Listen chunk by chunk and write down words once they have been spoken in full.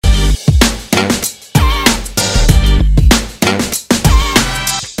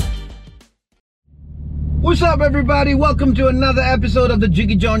What's up, everybody? Welcome to another episode of the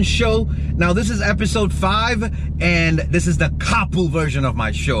Jiggy John Show. Now, this is episode 5, and this is the Carpool version of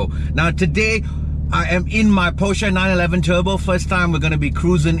my show. Now, today, I am in my Porsche 911 Turbo. First time we're going to be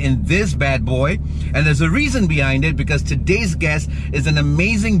cruising in this bad boy. And there's a reason behind it, because today's guest is an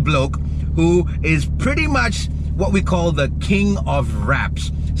amazing bloke who is pretty much what we call the king of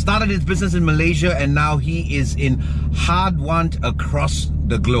raps. Started his business in Malaysia, and now he is in hard want across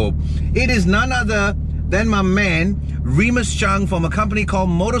the globe. It is none other than my man, Remus Chang, from a company called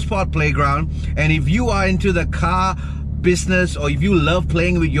Motorsport Playground. And if you are into the car business, or if you love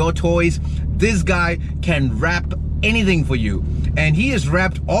playing with your toys, this guy can rap anything for you. And he has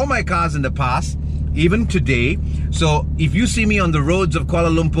rapped all my cars in the past, even today. So if you see me on the roads of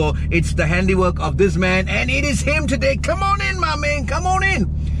Kuala Lumpur, it's the handiwork of this man, and it is him today. Come on in, my man, come on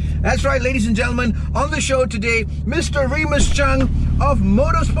in. That's right, ladies and gentlemen, on the show today, Mr. Remus Chang of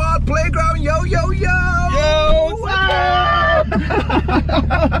Motorsport Playground. Yo, yo, yo! Yo, what's up?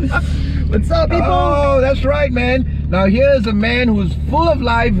 What's up, people? Oh, that's right, man. Now here's a man who's full of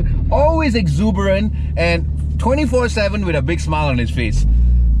life, always exuberant, and 24/7 with a big smile on his face.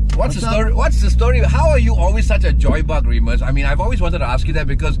 What's the story? What's the story? How are you always such a joy bug, Remus? I mean, I've always wanted to ask you that,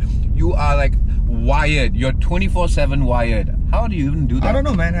 because you are like wired. You're 24/7 wired. How do you even do that? I don't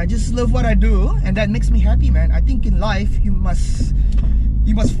know, man. I just love what I do, and that makes me happy, man. I think in life you must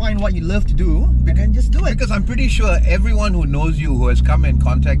find what you love to do and then just do it. Because I'm pretty sure everyone who knows you, who has come in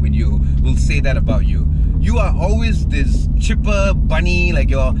contact with you, will say that about you. You are always this chipper bunny, like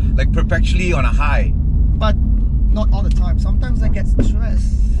you're like perpetually on a high. But not all the time. Sometimes I get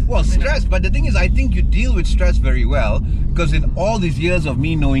stressed. Well, stress, but the thing is, I think you deal with stress very well, because in all these years of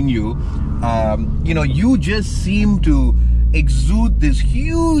me knowing you, you know, you just seem to exude this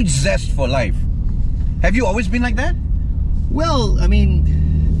huge zest for life. Have you always been like that? Well, I mean,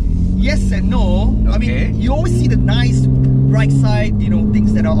 yes and no. Okay. I mean, you always see the nice, bright side, you know,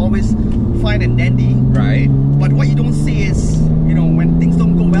 things that are always fine and dandy. Right. But what you don't see is, you know, when things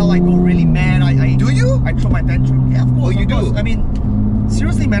don't go well, I go really mad. Do you? I throw my tantrum. Yeah, of course. Oh, you do? I mean,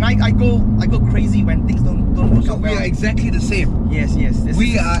 seriously, man, I go crazy when things don't work out well. We are exactly the same. Yes.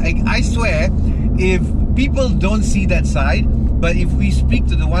 I swear, if people don't see that side, but if we speak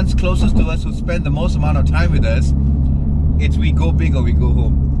to the ones closest to us who spend the most amount of time with us, it's we go big or we go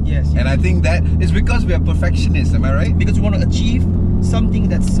home. Yes. And I think that is because we are perfectionists, am I right? Because we want to achieve something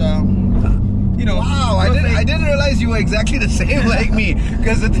that's, you know. Wow, I didn't realize you were exactly the same like me.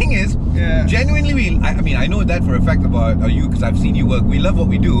 Because the thing is, genuinely, I know that for a fact about you, because I've seen you work. We love what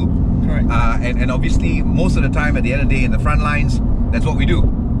we do. Correct. And obviously, most of the time, at the end of the day, in the front lines, that's what we do.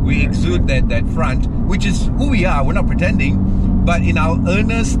 We exude that front, which is who we are. We're not pretending. But in our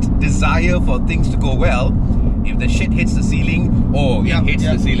earnest desire for things to go well, if the shit hits the ceiling, it hits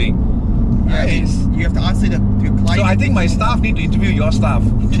the ceiling. Yeah, Nice. you have to answer to your client. So I think my staff need to interview your staff.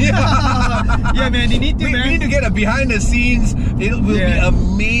 Yeah, man, they need to, we man. need to get a behind the scenes. It will be a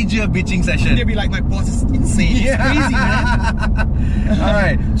major bitching session. They'll be like, my boss is insane. It's crazy, man.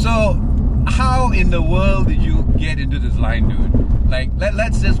 Alright, so how in the world did you get into this line, dude? Like,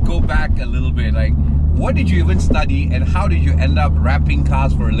 let's just go back a little bit. Like, what did you even study, and how did you end up rapping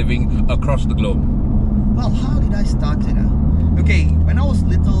cars for a living across the globe? Well, how did I start it? Okay, when I was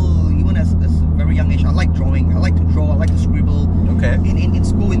little, even as a very young age, I like drawing. I like to draw. I like to scribble. Okay. In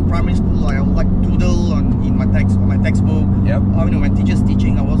school, in primary school, I would like doodle in my textbook. Yep. You know, when teachers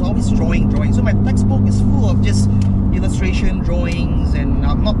teaching, I was always drawing. So my textbook is full of just illustration, drawings, and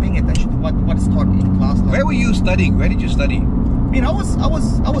I'm not paying attention to what is taught in class. Where were you studying? Where did you study? I mean, I was a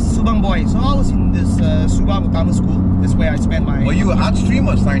Subang boy, so I was in this Subang Utama school. That's where I spent my. Were you art stream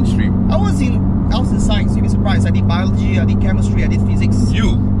or science stream? I was in science. You'd be surprised. I did biology, I did chemistry, I did physics.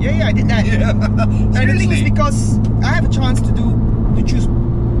 You? Yeah, I did that. Yeah. And the thing is, because I have a chance to choose,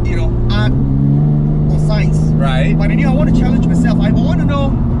 you know, art or science. Right. But I want to challenge myself. I want to know,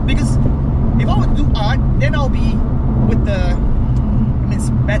 because if I were to do art, then I'll be with the. I mean, it's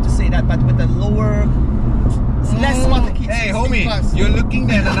bad to say that, but with the lower. Less smarter kids. Hey, homie, you're looking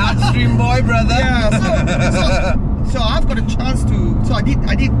at an art stream boy, brother. Yeah, so I've got a chance to. So I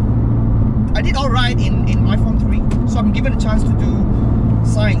did all right in my Form 3. So I'm given a chance to do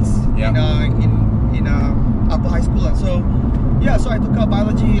science in upper high school. And so I took up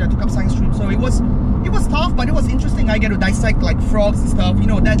biology. I took up science stream. So it was tough, but it was interesting. I get to dissect like frogs and stuff. You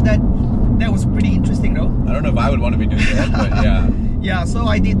know, that was pretty interesting, though. I don't know if I would want to be doing that, but yeah. Yeah, so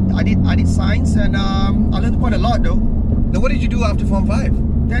I did science, and I learned quite a lot, though. Now, what did you do after Form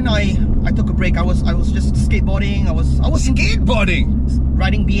 5? Then I took a break. I was just skateboarding. I was skateboarding,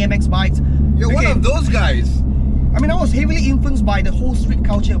 riding BMX bikes. You're one of those guys. I mean, I was heavily influenced by the whole street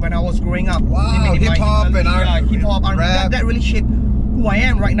culture when I was growing up. Wow, hip-hop and hip-hop, rap. That really shaped who I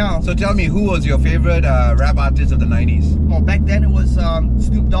am right now. So tell me, who was your favorite rap artist of the 90s? Well, back then it was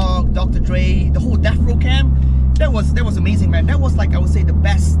Snoop Dogg, Dr. Dre, the whole Death Row camp. That was amazing, man. That was like, I would say, the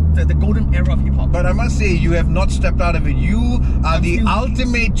best, the golden era of hip-hop. But I must say, you have not stepped out of it. You are the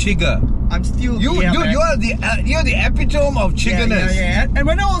ultimate chigger. I'm still you are the epitome of chiggerness. Yeah. And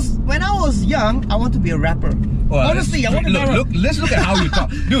when I was young, I want to be a rapper. Well, honestly, I want to let's look at how you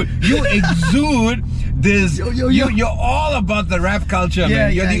talk. Dude, you exude this. You're all about the rap culture,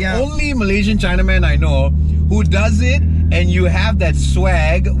 man. You're the only Malaysian Chinaman I know who does it, and you have that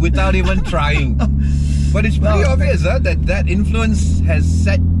swag without even trying. But it's pretty obvious that influence has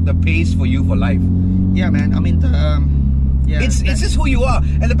set the pace for you for life. Yeah, man. I mean, it's just who you are.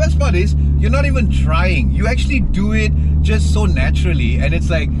 And the best part is, you're not even trying. You actually do it just so naturally. And it's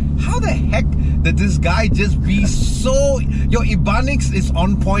like, how the heck did this guy just be so... Your Ebonics is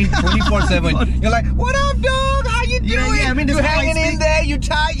on point 24/7. You're like, what up, dog? How you doing? I mean, you hanging in there? You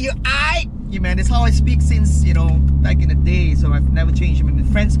tight? You aight? Yeah, man, that's how I speak since, back in the day. So I've never changed. I mean, the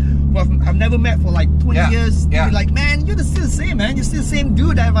friends who I've never met for like 20 years, they're like, man, you're still the same, man. You're still the same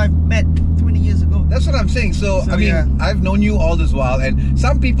dude that I've met 20 years ago. That's what I'm saying. So I mean, I've known you all this while, and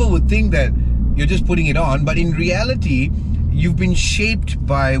some people would think that you're just putting it on, but in reality, you've been shaped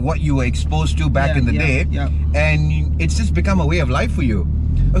by what you were exposed to back in the day, and it's just become a way of life for you.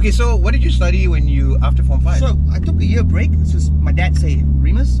 Okay, so what did you study after Form 5? So I took a year break. It's just my dad said,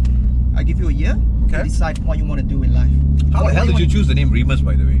 Remus, I give you a year to decide what you want to do in life. How the hell did you choose the name Remus,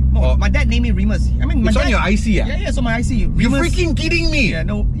 by the way? My dad named me Remus. I mean, it's on your IC, Yeah, so my IC. Remus. You're freaking kidding me!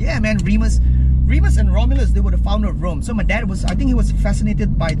 Yeah, man, Remus. Remus and Romulus, they were the founder of Rome. So my dad I think he was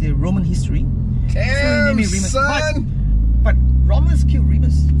fascinated by the Roman history. Damn, so he named me Remus. Son! But Romulus killed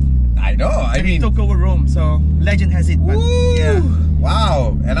Remus. I know, I mean... he took over Rome, so legend has it. But,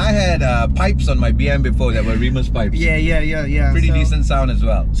 wow, and I had pipes on my BM before that were Remus pipes. Yeah. Pretty decent sound as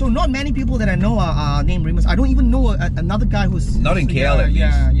well. So not many people that I know are named Remus. I don't even know another guy who's... Not in KL at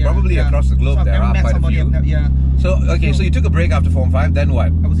least. Probably across the globe there are quite a few. So, okay, so you took a break after Form 5, then what?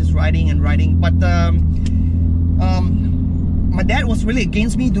 I was just riding, but my dad was really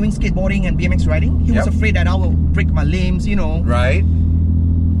against me doing skateboarding and BMX riding. He was afraid that I will break my limbs, Right.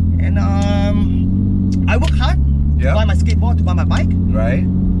 And I worked hard to buy my skateboard, to buy my bike. Right.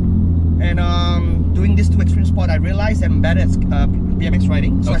 And doing this 2 extreme sport, I realized I'm better at BMX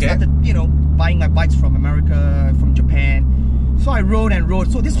riding. So I started, buying my bikes from America, from Japan. So I rode and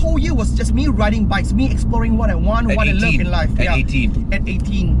rode. So this whole year was just me riding bikes, me exploring what I want, what I love in life. At 18? At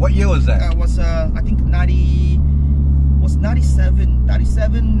 18. What year was that? Was I think 97,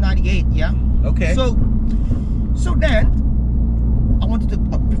 98, yeah. Okay. So then I wanted to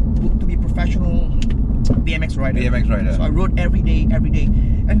be a professional BMX rider. So I rode every day.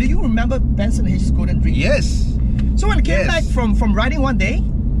 And do you remember Benson Hedges Golden Dream? Yes. So when I came back from riding one day,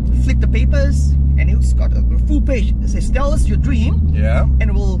 flipped the papers, and it's got a full page. It says, tell us your dream,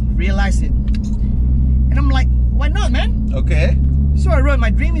 and we'll realize it. And I'm like, why not, man? Okay. So I wrote, my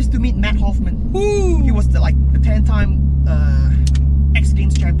dream is to meet Matt Hoffman. Ooh. He was the 10-time X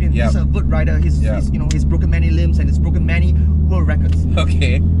Games champion. He's a good rider. He's broken many limbs and he's broken many world records.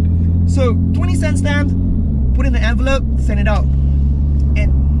 Okay. So 20 cent stamp, put in an envelope, send it out. And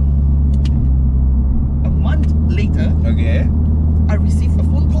a month later, I received a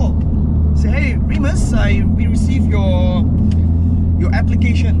phone call. Say, hey Remus, we received your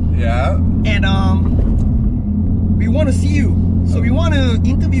application. Yeah. And we want to see you. So we want to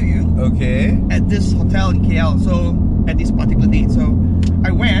interview you. At this hotel in KL. So at this particular date. So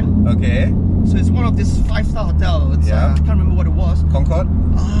I went. So it's one of this 5-star hotel. It's I can't remember what it was. Concord?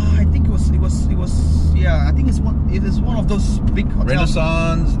 I think it was I think it is one of those big hotels.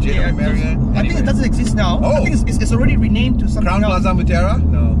 Renaissance, JW Marriott. I think it doesn't exist now. Oh. I think it's already renamed to something Crown else. Plaza Mutiara?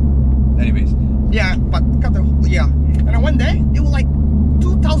 No. Anyways. Yeah, but and I went there, there were like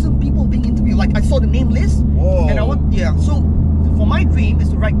 2,000 people being interviewed. Like I saw the name list. Whoa. And I went, so for my dream is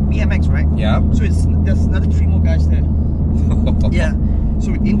to ride BMX, right? Yeah. So there's another 3 more guys there.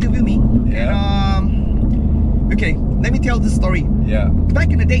 So it interviewed me. And okay, let me tell this story.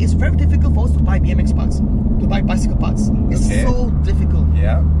 Back in the day, it's very difficult for us to buy BMX parts, to buy bicycle parts. It's so difficult.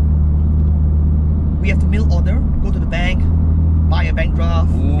 We have to mail order, go to the bank, buy a bank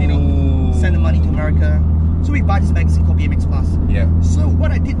draft, send the money to America. So we buy this magazine called BMX Plus. So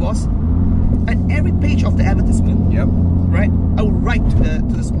what I did was, at every page of the advertisement, right, I would write to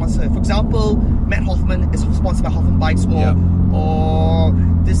the sponsor. For example, Matt Hoffman is sponsored by Hoffman Bikes, or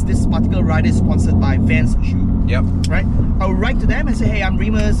this particular rider is sponsored by Vans Shoe. Yep. Right? I would write to them and say, hey, I'm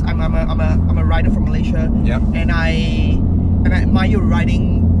Remus. I'm a rider from Malaysia. Yep. And I admire your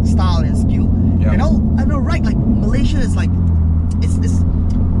riding style and skill. Yep. And I'll write like Malaysia is like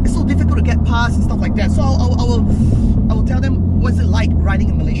it's so difficult to get past and stuff like that. So I will tell them what's it like riding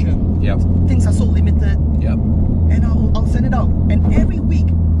in Malaysia. Yep. Things are so limited. Yep. And I'll send it out. And every week,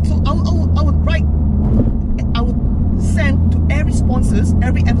 so I would write. I would send to every sponsors,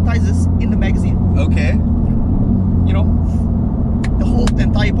 every advertisers in the magazine. Okay. You know, the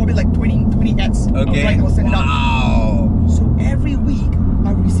entire, probably like 20 ads. Okay. I'll send it out. Wow. So every week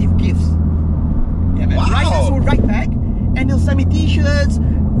I receive gifts. Yeah, man. Wow. Riders will write back and they'll send me t-shirts,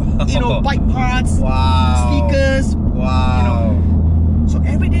 you know, bike parts, stickers. Wow. You know. So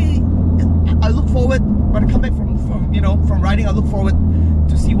every day I look forward when I come back from riding. I look forward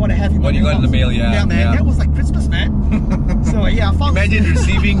to see what I have in my What you got in the mail, yeah. Yeah, man. Yeah. That was like Christmas, man. So yeah, I found. Imagine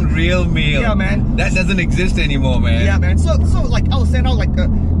receiving real mail. Yeah, man. That doesn't exist anymore, man. Yeah, man. So like I'll send out like a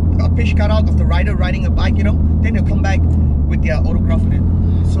page cutout of the rider riding a bike, you know. Then they'll come back with their autograph in it.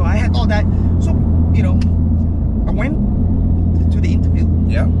 So I had all that. So you know, I went to the interview.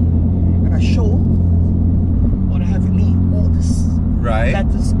 Yeah. And I showed what I have in me. All this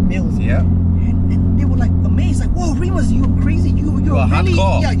letters, mails. Yeah. And they were like amazed, like, "Whoa, Remus, you're crazy. You're really,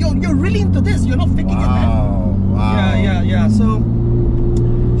 hardcore. yeah, you're really into this. You're not faking it, man." Wow. Yeah. So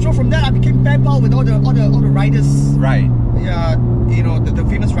from that, I became pen pal with all the riders. Right. Yeah, you know the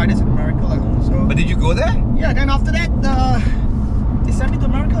famous riders in America. So. But did you go there? Yeah. Then after that, they sent me to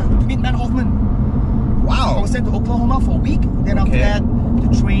America to meet Matt Hoffman. Wow. I was sent to Oklahoma for a week. Then after that, to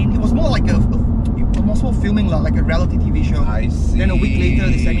train. It was more like more filming like a reality TV show. I see. Then a week later,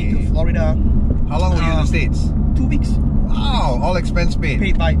 they sent me to Florida. How long were you in the States? 2 weeks. Wow, all expense paid.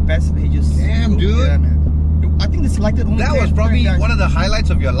 Paid by Best Pages. Damn, dude. Yeah, man. I think they selected only. That was probably one of the highlights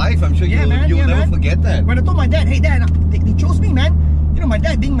of your life. I'm sure you'll never forget that. When I told my dad, hey dad, they chose me, man. You know, my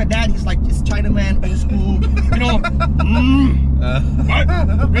dad being my dad, he's like this Chinaman, old school. You know, what?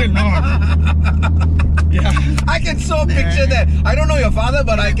 Really not. Yeah. I can so picture that. I don't know your father,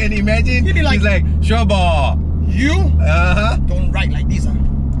 but I can imagine. He'd be like, he's like, sure, boy. You don't ride like this,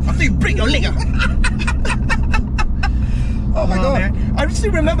 after you break your leg, Oh my god. Man. I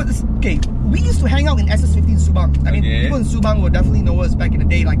still remember this. Okay, we used to hang out in SS15 Subang. I mean, people in Subang will definitely know us back in the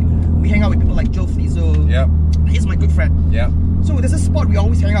day. Like, we hang out with people like Joe Flizzo. Yeah. He's my good friend. Yeah. So there's a spot we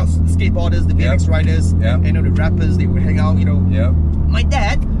always hang out. The skateboarders, the BMX riders, and you know, the rappers. They would hang out. You know. Yeah. My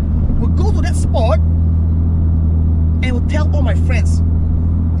dad would go to that spot and would tell all my friends,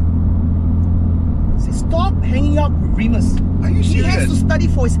 say, stop hanging out with Remus. Are you serious? He has to study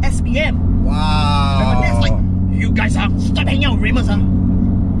for his SPM. Wow. And my dad's like, you guys stop hanging out with Remus,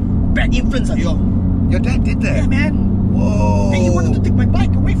 bad influence, you. Your dad did that? Yeah, man. Whoa. And he wanted to take my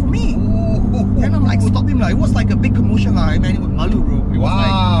bike away from me. Ooh. And I'm like, stop him. It was like a big commotion, man. It was malu, bro. It was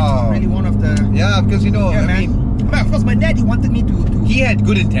like really one of the... Yeah, because you know, I mean... But of course, my dad, he wanted me to... He had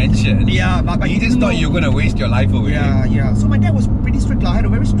good intentions. Yeah, but he just thought you were going to waste your life away. Yeah. So my dad was pretty strict. I had a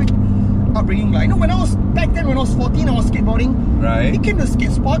very strict upbringing. You know, when I was 14, I was skateboarding. Right. He came to the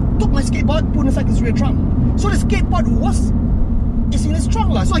skate spot, took my skateboard, put inside his rear trunk. So the skateboard is in his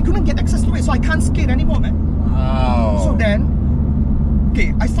trunk, so I couldn't get access to it. So I can't skate anymore, man. Wow. So then,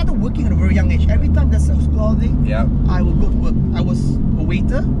 I started working at a very young age. Every time there's a school holiday, I would go to work. I was a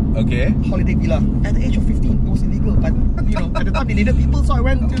waiter. Okay. Holiday villa. At the age of 15, it was illegal, but you know, at the time they needed people, so I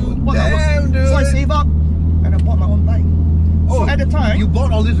went to work. Dude. So I saved up and I bought my own bike. So at the time, you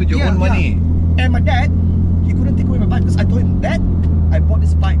bought all this with your own money. Yeah. And my dad, he couldn't take away my bike because I told him, Dad, I bought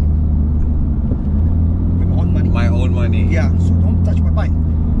this bike with my own money. My own money. Yeah. So don't touch my bike.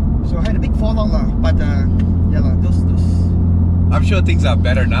 So I had a big fallout, but those. I'm sure things are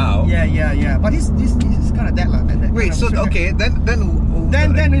better now. Yeah. But he's kind of that, Wait, so okay, then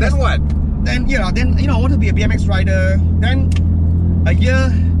what? Then I wanted to be a BMX rider. Then a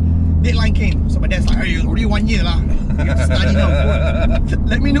year deadline came. So my dad's like, hey, already 1 year lah. You have to study now.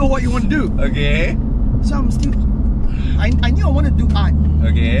 Let me know what you want to do. Okay. So I'm still. I knew I wanted to do art.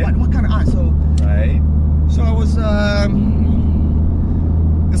 Okay. But what kind of art? So. Right. So I was.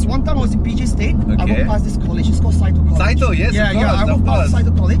 This one time I was in PJ State. I walked past this college. It's called Saito College. Saito, yes, I walked past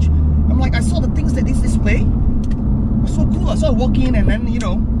Saito College. I'm like, I saw the things that this display. It was so cool. So I walk in and then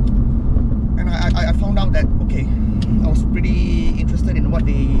and I found out that I was pretty interested in what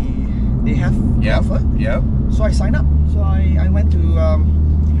they have to offer. Yeah. So I signed up. So I went to.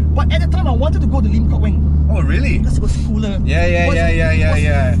 But at the time I wanted to go to Lim Kok Wing. Oh really? Because it was cooler.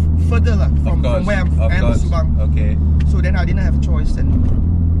 Yeah. Further from where I'm from, Subang. Okay. So then I didn't have a choice, and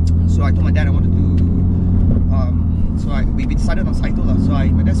so I told my dad I wanted to. We decided on Saito lah. So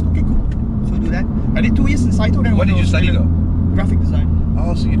my dad said, okay, cool. to do that. I did 2 years in Saito. Then What did you study though? Graphic design.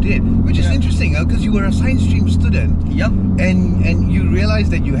 Oh, so you did, which is interesting because you were a science stream student. Yep. And you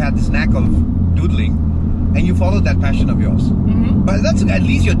realized that you had this knack of doodling, and you followed that passion of yours. But that's at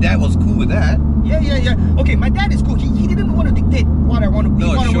least your dad was cool with that. Yeah. Okay, my dad is cool. He didn't want to dictate what I want to be. No,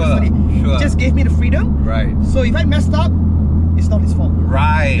 what I want to study. Sure. He just gave me the freedom. Right. So if I messed up, it's not his fault.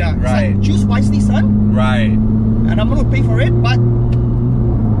 Right. Yeah. It's Right. like, choose wisely, son. Right. And I'm going to pay for it, but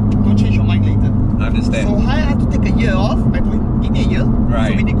don't change your mind later. I understand. So I had to take a year off. I told him, give me a year. Right.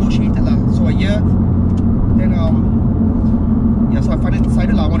 So we negotiated lah. So a year. Then so I finally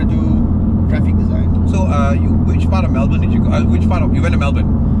decided I want to do graphic design. So which part of Melbourne did you go? You went to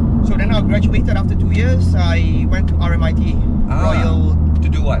Melbourne? So then I graduated after 2 years. I went to RMIT, Royal To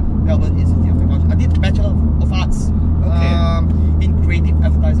do what? Melbourne Institute of Technology. I did Bachelor of Arts in creative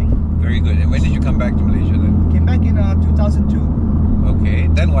advertising. Very good. And when did you come back to Malaysia then? Came back in 2002. Okay.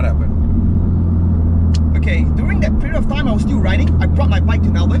 Then what happened? Okay, during that period of time I was still riding. I brought my bike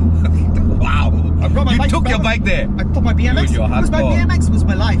to Melbourne. Wow. I brought my you bike took to your Melbourne. bike there? I took my BMX. Dude, you're Because my hardcore. BMX was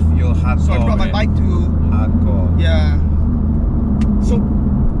my life. You're hardcore. So I brought my bike to... Hardcore. Yeah. So...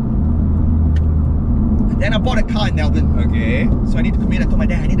 Then I bought a car in Melbourne. Okay. So I need to commit. I told my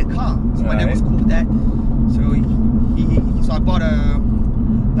dad I need a car. So my dad was cool with that. So so I bought a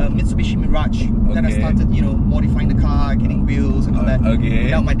Mitsubishi Mirage. Then I started, modifying the car, getting wheels and all that. Okay.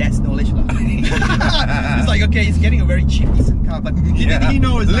 Without my dad's knowledge. It's like, okay, he's getting a very cheap, decent car, but he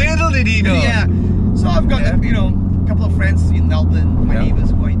know. Little did he know. Yeah. So I've got, a couple of friends in Melbourne, my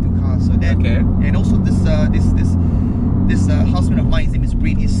neighbors who are into cars. So then, and also this houseman of mine, his name is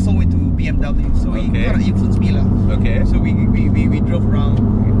Breen. He's so into BMW, so he kind of influenced me lah. Okay. So we drove around,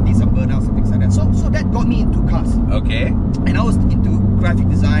 did some burnouts and things like that. So that got me into cars. Okay. And I was into graphic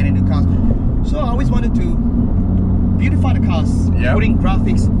design and into cars. So I always wanted to beautify the cars, putting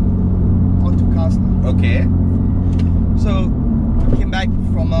graphics onto cars. Okay. So I came back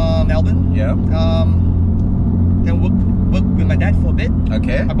from Melbourne. Yeah. Then worked with my dad for a bit.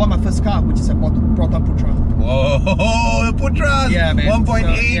 Okay. I bought my first car, which is a Proton Putra. Whoa, the Putras! Yeah, man. 1.8.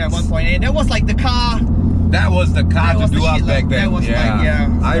 So, yeah, 1.8. That was like the car. That was the car to do up back then. That was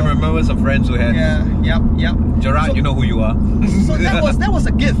I remember some friends who had. Yeah, yep. Gerard, so, you know who you are. So that was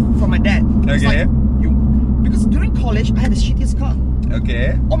a gift from my dad. Okay. Like, because during college, I had the shittiest car.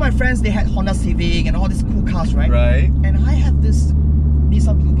 Okay. All my friends, they had Honda Civic and all these cool cars, right? Right. And I have this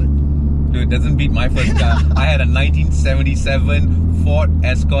Nissan Bluebird. Dude, it doesn't beat my first car. I had a 1977 Ford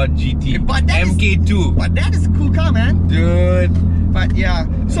Escort GT MK2. But that is a cool car, man. Dude. But yeah.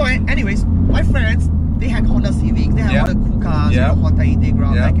 So anyways, my friends, they had Honda Civic. They had all the cool cars. Honda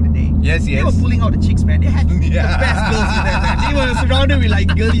Integra back in the day. Yes. They were pulling out the chicks, man. They had the best girls in there, man. They were surrounded with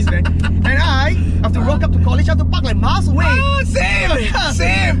like girlies, man. And I have to rock up to college. I have to park like miles away. Oh, same.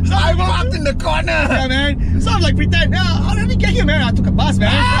 So I parked in the corner. Yeah, man. So I'm like pretend. How did we get here, man? I took a bus,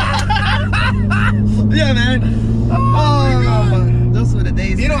 man. Yeah, man. Oh my God. Those were the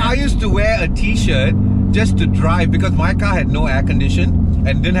days. I used to wear a t-shirt just to drive because my car had no air condition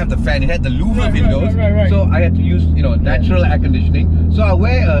and didn't have the fan. It had the louver windows. Right. So I had to use, natural air conditioning. So I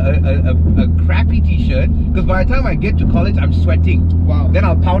wear a crappy t-shirt because by the time I get to college, I'm sweating. Wow. Then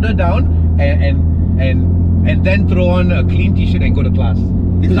I'll powder down and then throw on a clean t-shirt and go to class.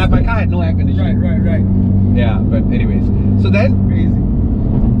 Because my car had no air conditioning. Right. Yeah, but anyways. So then? Crazy.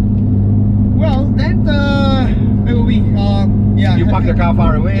 Well, then, where were we? You parked the car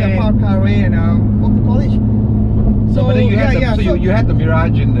far away. Yeah, parked the car away and walked to college. So, but then you had the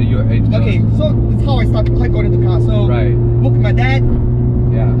Mirage in the... Okay, so that's how I got into the car. So, booked my dad.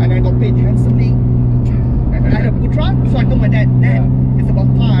 Yeah. And I got paid handsomely. And I had a Putra. So I told my dad, it's about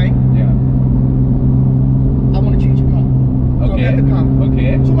time. Yeah. I want to change the car. So I got the car.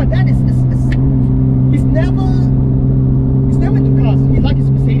 Okay. So my dad he's never into cars. He likes his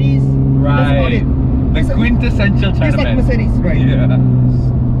Mercedes. Right. That's about it. The quintessential Chinaman. He's like Mercedes, right? Yeah. That's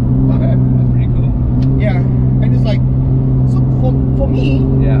pretty cool. Yeah. And it's like, so for me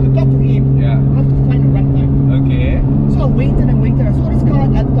to talk to him, I have to find the right time. Okay. So I waited. I saw this car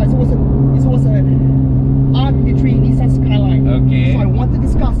advertised. It was a R83 Nissan Skyline. Okay. So I wanted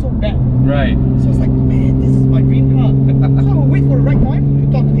this car so bad. Right. So it's like, man, this is my dream car. So I will wait for the right time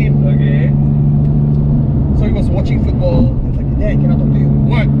to talk to him. Okay. So he was watching football. I was like, Dad, can I talk to you?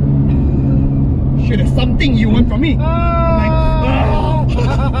 What? Sure, there's something you want from me. I'm like,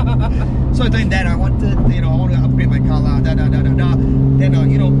 So I told him, Dad, I want to upgrade my car lah. Then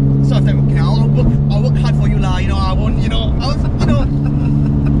so I said, okay, I'll work hard for you lah. I won't.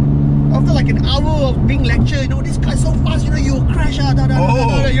 After like an hour of being lectured, this car is so fast. You'll crash all that.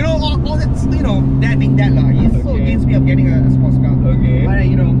 Dad being dad lah. He's so against me of getting a sports car. Okay. But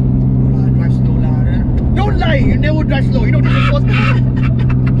drive Don't lie, you never drive slow. You know, this is supposed to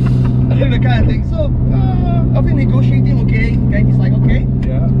be the kind of thing. So, after negotiating, okay, then he's like, okay,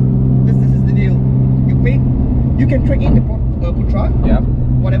 Yeah. this is the deal. You pay, you can trade in the Putra, Yeah.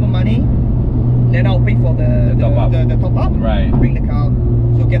 whatever money, then I'll pay for the top up. The top up. Right. Bring the car.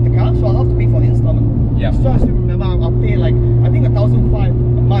 So get the car, so I'll have to pay for the installment. Yeah. So I still remember I'll pay like, I think 1,500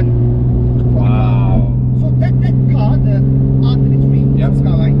 a month for the car. Wow. So that car, the R33 Yep.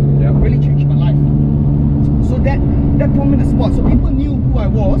 Skyline, Yep. really changed my life. So that put me in the spot. So people knew who I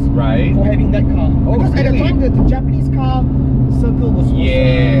was Right. for having that car. Oh, because at the really? time the Japanese car circle was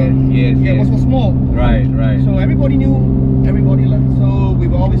Yes, yes, yeah, yes. was small. Right, right. So everybody knew everybody. So we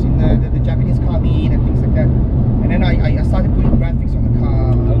were always in the Japanese car meet and things like that. And then I started putting graphics on the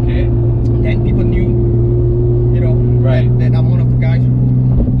car. Okay. Then people knew, you know, Right. that I'm one of the guys who.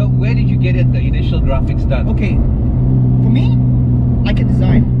 But where did you get it, the initial graphics done? Okay, for me, I can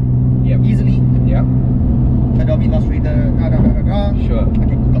design Yep. easily. Yep. Adobe Illustrator, Sure. I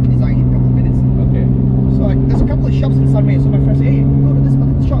can copy design in a couple of minutes. Okay. So there's a couple of shops in Sunway. So my friend said, hey, go to this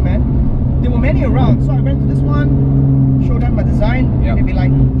particular shop, man. There were many around. So I went to this one, showed them my design. Yep. They'd be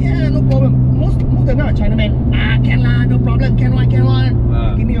like, yeah, no problem. Most of them are Chinamen. Can lah, no problem. Can one.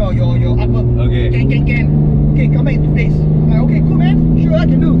 Give me your artwork. Okay. Can. Okay, come back in 2 days. I'm like, okay, cool, man. Sure, I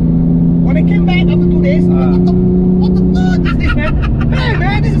can do. When I came back after 2 days, what the fuck is this, man? Hey,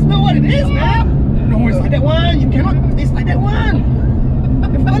 man, this is not what it is, man. No, it's like that one. You cannot. It's like that one.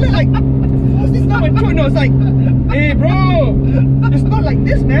 The fella like, what's this now? No, it's like, hey, bro, it's not like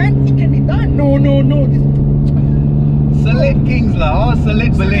this, man. It can be done. No. This, Selit Kings lah. Oh,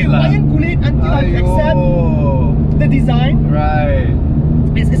 Selit Belit lah. Mayan kulit until I accept the design. Right.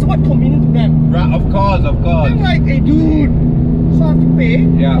 It's what convenient to them. Right. Of course. I'm like, hey, dude. So I have to pay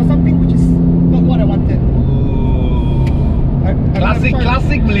for something which is not what I wanted. Ooh. I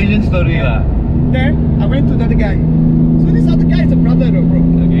Classic Malaysian story lah. Then I went to the other guy. So this other guy is a brother though, bro.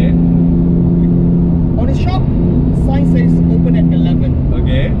 Okay. On his shop, sign says open at 11.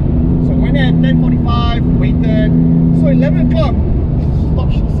 Okay. So went there at 10:45, waited. So 11 o'clock,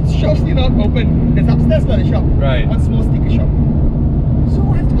 shop's still not open. There's upstairs the shop. Right. One small sticker shop. So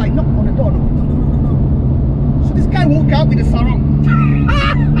I have to like knock on the door. No. So this guy woke up with a sarong.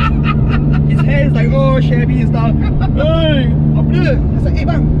 His hair is like, oh, shabby and stuff. Hey, apa dia? I said, hey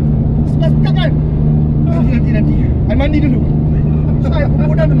bang, sebelah buka kan? Nanti. I mandi dulu. So I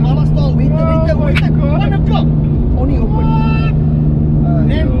go down to the mama store, waited. 1 o'clock, only open.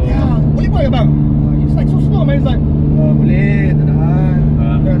 Then, yeah, boleh buat ke bang? It's like so slow, man. It's like, boleh, tak tahan.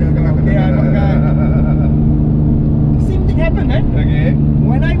 Dah, okay, makan. Same thing happened, man. Okay.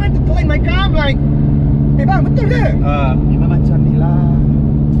 When I went to collect my car, I'm like, hey bang, betul ke? Memang macam ni lah.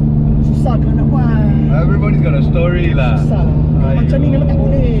 Susah kalau nak buat. Everybody's got a story lah. Susah lah. Kalau macam ni memang tak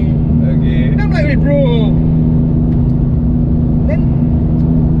boleh. Okay. And I'm like, hey bro. Then,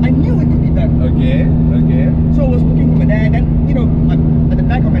 I knew it could be done. Okay. So I was looking for my dad, and you know, at the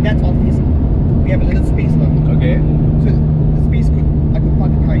back of my dad's office, we have a little space now. Okay. So the space I could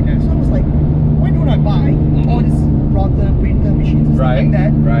park the car in there. So I was like, why don't I buy all these plotter, printer machines and stuff like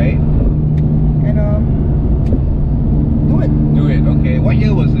that? Right. And do it. Okay. What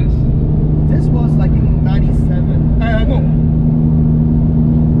year was this? This was like in 97. No.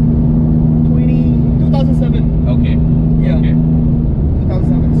 2007. Okay. Yeah. Okay.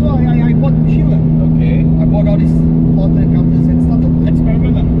 2007. So I bought the machine. Okay. I bought all these plotter counters and started to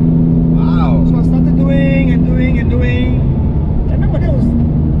experiment. Wow. So I started doing and I remember that was,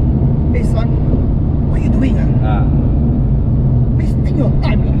 hey son, what are you doing? Wasting your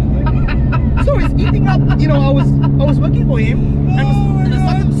time. So it's eating up, you know, I was working for him and I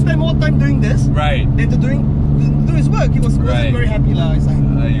started to spend more time doing this Right. than to do his work. He wasn't very happy lah. It's like,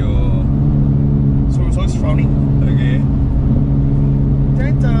 so he was always frowning. Okay.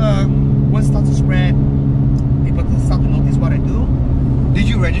 Then once it started to spread, people start to notice what I do. Did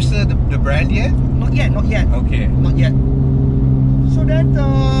you register the brand yet? Not yet. Okay. Not yet. So then,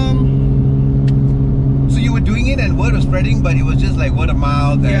 so you were doing it and word was spreading, but it was just like word of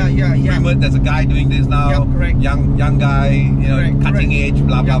mouth. And Yeah. rumor, there's a guy doing this now. Yep, correct. Young guy, you know, cutting edge,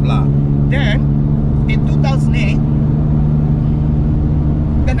 blah blah blah. Then, in 2008,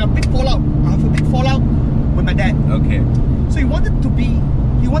 then I have a big fallout with my dad. Okay. So he wanted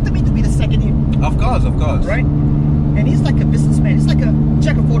me to be the second him. Of course. Right? And he's like a businessman. He's like a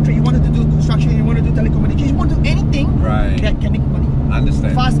jack of all trades. He wanted to do construction, he wanted to do telecommunications, he wanted to do anything that can make money.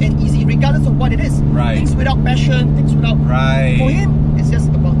 Understand. Fast and easy, regardless of what it is. Right. Things without passion, things without... Right. For him, it's just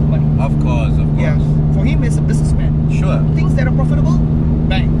about the money. Of course. Yeah. For him, it's a businessman. Sure. Things that are profitable,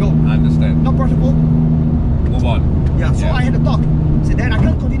 bang, go. Understand. Not profitable, Move on. yeah. So I had a talk. I said, Dad, I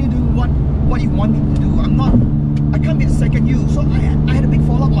can't continue doing what you want me to do. I'm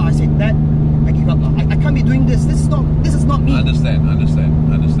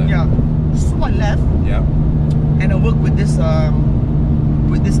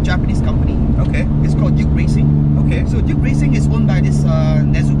Racing. Okay. So Duke Racing is owned by this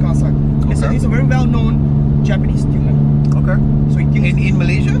Nezuka-san. He's a very well-known Japanese tuner. Okay. So he tunes In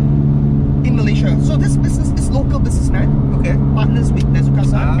Malaysia? in Malaysia. So this local businessman Okay. partners with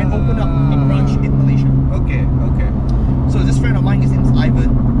Nezuka-san and opened up a branch in Malaysia. Okay. Okay. So this friend of mine, his name is Ivan.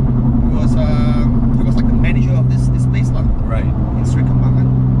 He was like the manager of this place lah, Right. in Sri Kembangan.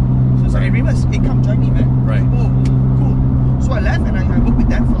 So it's like, hey Remus, hey, come join me, man. Right. Oh, cool. So I left and I worked with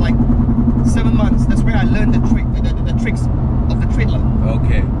them for like 7 months. That's where I learned the tricks of the trade lah.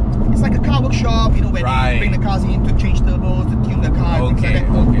 Okay. It's like a car workshop, you know, where Right. they bring the cars in to change turbos, to tune the car, and things Okay, like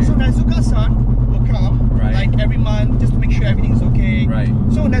that. okay. So Nezuka-san will come Right. like every month just to make sure everything's okay. Right.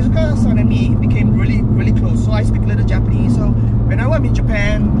 So Nezuka-san and me became really, really close. So I speak a little Japanese. So whenever I'm in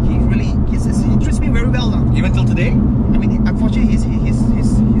Japan, he treats me very well lah. Even till today? I mean, unfortunately, he's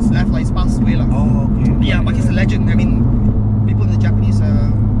left, like, he's passed away lah. Oh, okay. Yeah, but he's a legend. I mean, people in the Japanese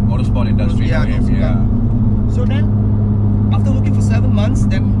Motorsport industry. Yeah, know him, yeah. So then, after working for 7 months,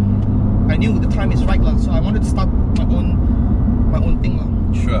 then I knew the time is right lah. So I wanted to start my own thing lah.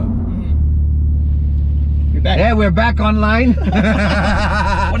 Sure. We're back. Yeah, we're back online.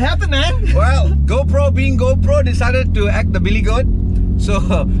 What happened, man? Well, GoPro being GoPro decided to act the Billy Goat. So,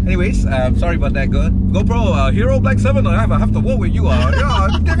 anyways, sorry about that, GoPro Hero Black 7. I have to work with you.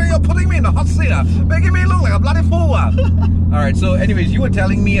 You're putting me in the hot seat, making me look like a bloody fool. Alright, so anyways, you were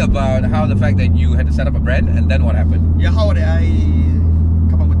telling me about how the fact that you had to set up a brand, and then what happened? Yeah, how did I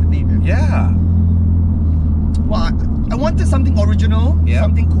come up with the name? Man? Yeah. Well, I wanted something original, Yeah.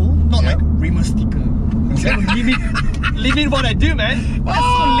 something cool, not Yeah. like Remus sticker. Limit what I do, man. That's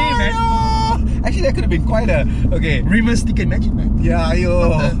so lame, man. No. Actually, that could have been quite a Remus sticker, imagine, man. Yeah,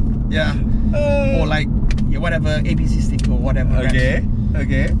 Yeah. Or like whatever ABC sticker or whatever. Okay.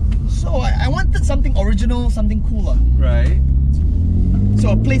 Okay. So I wanted something original, something cooler. Right.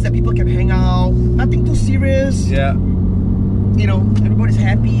 So a place that people can hang out, nothing too serious. Yeah. You know, everybody's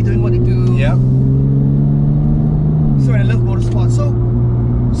happy doing what they do. Yeah. So I love motorsport. So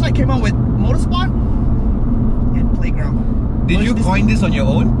I came out with motorsport and playground. Did you coin this on your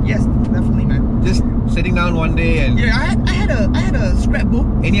own? Yes, definitely, man. Just sitting down one day and Yeah, I had a scrapbook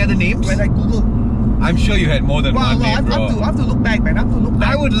any other names? when I Googled. I'm sure you had more than Well, one name, I bro. have to look back, man. I have to look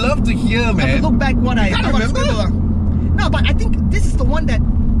back. I would love to hear, I have man. to look back what I can't what I remember? scribbled. No, but I think this is the one that.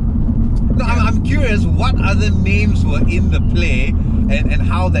 No, I'm curious what other names were in the play and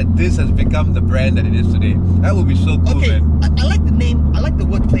how that this has become the brand that it is today. That would be so cool, Okay, man. I like the name. I like the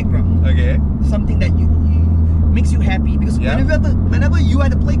word playground. Okay. Something that you makes you happy because Yeah. whenever you are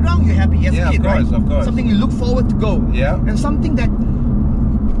at the playground, you're happy as Yeah, a kid, of course, right? of course. Something you look forward to go. Yeah. And something that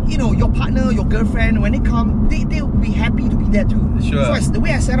your partner, your girlfriend, when they come, they'll be happy to be there too. Sure. So the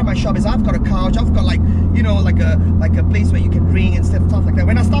way I set up my shop is I've got a couch, I've got like a place where you can drink and stuff like that.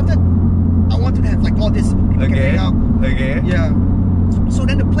 When I started, I wanted to have like all this people can hang out. Okay. Yeah. So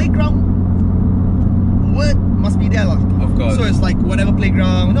then the playground word must be there lah. Of course. So it's like whatever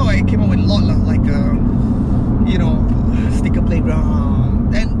playground. No, I came up with a lot lah, like sticker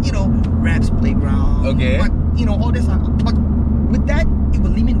playground, then raps playground. Okay. But all this. But with that, it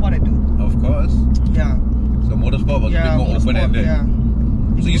will limit what I do. Of course. Yeah. So motorsport was a bit more motorsport, open-ended. Yeah.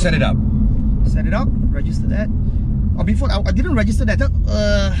 So you set it up. Set it up, register that. Or before I didn't register that.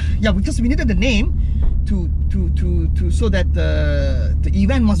 Yeah, because we needed the name to so that the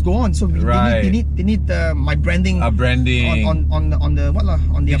event must go on. So Right. they need my branding. Branding. on the what lah?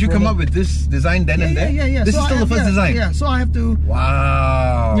 On the. Did you come approval. up with this design then and there? Yeah. This So is still the first design? Yeah, so I have to.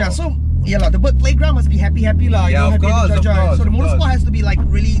 Wow. Yeah, so the word playground must be happy lah. Yeah, of happy course, to of join. course, So the of motorsport course. has to be like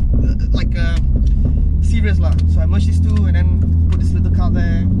really serious lah. So I merged these two and then put this little car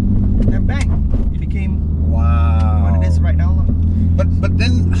there, and bang, it became Wow. what it is right now lah. But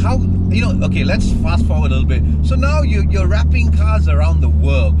then how okay, let's fast forward a little bit. So now you're wrapping cars around the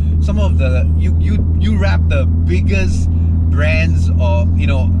world. Some of the you wrap the biggest brands or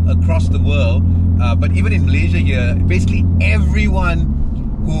across the world. But even in Malaysia here, basically everyone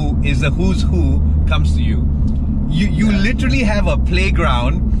who is a who's who comes to you. You literally have a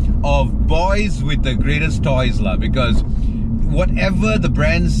playground of boys with the greatest toys lah, because whatever the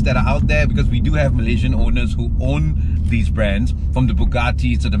brands that are out there, because we do have Malaysian owners who own these brands, from the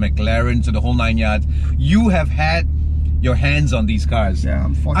Bugattis to the McLarens to the whole 9 yards, you have had your hands on these cars. Yeah,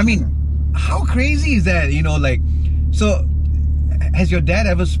 I'm fortunate. I mean, how crazy is that? So has your dad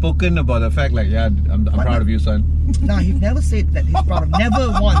ever spoken about the fact like, yeah, I'm proud of you, son? Nah, he never said that he's proud of. Never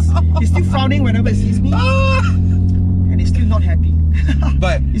once. He's still frowning whenever he sees me, and he's still not happy.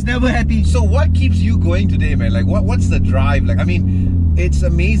 But He's never happy. so what keeps you going today, man? Like what's the drive? Like, I mean, it's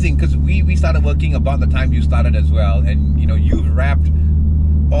amazing because we started working about the time you started as well, and you've wrapped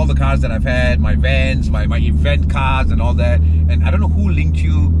all the cars that I've had, my vans, my event cars and all that. And I don't know who linked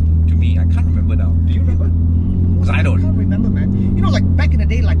you to me. I can't remember now. Do you remember? Because I don't. I can't remember, man. You know, like back in the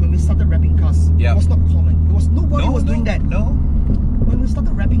day, like when we started wrapping cars, it was not common. Nobody was doing that. No. When we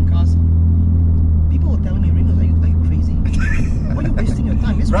started wrapping cars, people were telling me, Remus, are you crazy? Why are you wasting your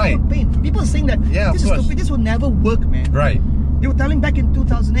time? It's right. pain. People are saying that this is stupid, this will never work, man. Right. They were telling back in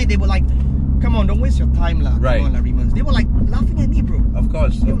 2008, they were like, come on, don't waste your time, lah. Right. Come on, lah, Remus. They were like laughing at me, bro. Of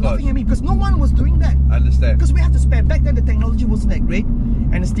course. They were laughing at me because no one was doing that. I understand. Because we have to spare. Back then, the technology wasn't that great,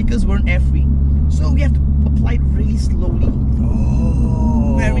 and the stickers weren't air free, so we have to apply it really slowly.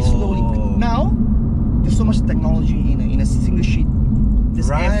 Oh. Very slowly. Now, there's so much technology in a single sheet. This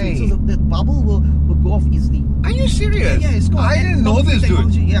air free, so the bubble will go off easily. Are you serious? Yeah, it's called. I didn't know this,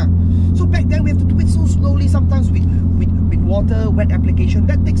 dude. Yeah. So back then we have to do it so slowly. Sometimes with water, wet application.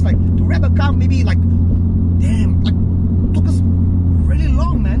 That takes like to wrap a car maybe like, damn, like took us really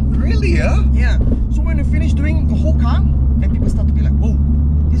long, man. Really? Yeah. Yeah. So when we finish doing the whole car, then people start to be like, whoa,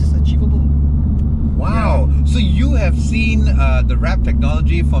 this is achievable. Wow. Yeah. So you have seen the wrap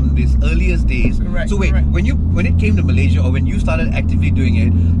technology from these earliest days. Correct. So wait, correct. when it came to Malaysia, or when you started actively doing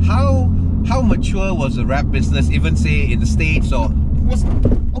it, how mature was the wrap business, even say in the States or?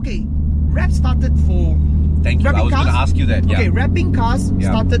 Okay, wrap started for. Thank you. I was going to ask you that. Yeah. Okay, wrapping cars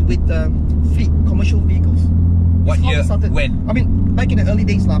started with fleet commercial vehicles. What year? When? I mean, back in the early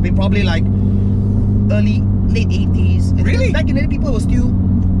days, probably like late 80s. Really? Back in the day, people were still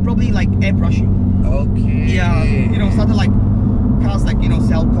probably like airbrushing. Okay. Yeah, started like cars like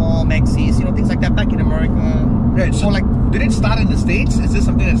Cellcom, Maxis, things like that back in America. Right. So like, did it start in the States? Is this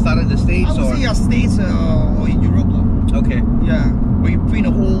something that started in the States? I would say States or in Europe. Okay. Yeah, where you print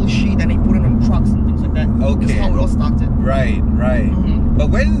a whole sheet and then you put it on trucks and things like that. Okay. That's how it all started. Right. But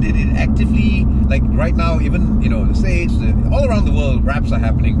when did it actively, like right now, even the States, all around the world, wraps are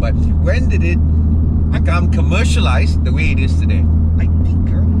happening. But when did it become commercialized the way it is today? I think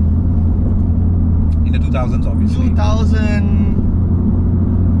in the 2000s, obviously.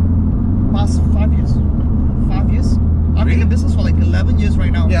 2000, past 5 years. 5 years. I've been in business for like 11 years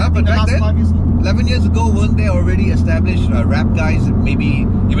right now. Yeah, but back then, 5 years. 11 years ago, weren't there already established rap guys, maybe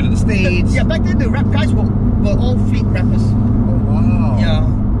even in the States? Yeah, back then the rap guys were all fleet rappers. Oh, wow. Yeah.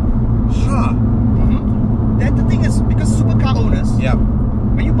 Huh. Then the thing is, because supercar owners,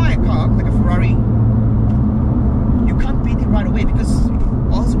 when you buy a car, like a Ferrari, you can't paint it right away because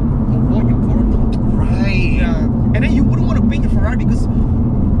also avoid your warranty. Right. Yeah. And then you wouldn't want to paint a Ferrari because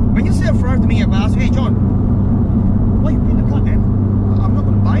when you say a Ferrari to me, I'm asking, hey John, why you paint the car, man? I'm not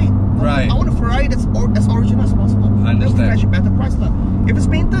going to buy it. Right. I want a Ferrari that's as original as possible. I understand. They'll fetch a better price. If it's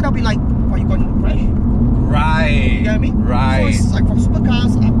painted, I'll be like, why you got into the crash? Right. You know what I mean? Right. So it's like from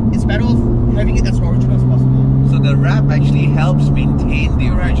supercars, it's better off having it as original as possible. So the wrap actually helps maintain the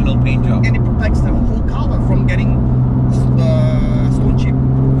original paint job. And it protects the whole car from getting stone chip.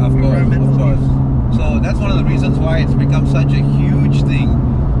 Of course. So that's one of the reasons why it's become such a huge thing,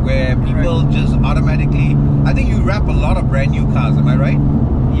 where people just automatically. I think you wrap a lot of brand new cars. Am I right?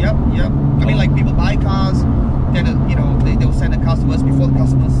 Yep. I mean, like people buy cars, then they'll send the cars to us before the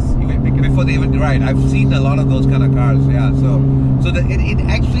customers even pick it up. Before they even I've seen a lot of those kind of cars. Yeah. So it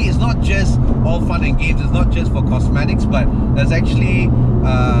actually is not just all fun and games. It's not just for cosmetics, but there's actually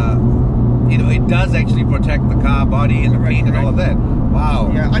it does actually protect the car body and the paint and all of that. Wow.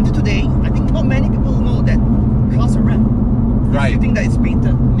 Yeah. Until today, I think not many people know that cars are wrapped. Right. You think that it's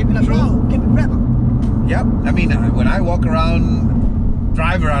painted. They'll be like, wow, can we wrap? Yep. I mean, when I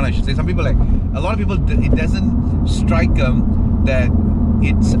drive around, I should say, a lot of people, it doesn't strike them that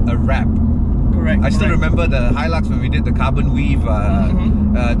it's a wrap. Correct. I still remember the Hilux when we did the carbon weave.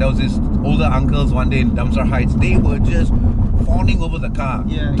 There was this older uncles one day in Damsar Heights. They were just fawning over the car,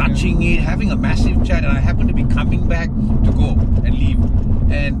 touching it, having a massive chat, and I happened to be coming back to go and leave.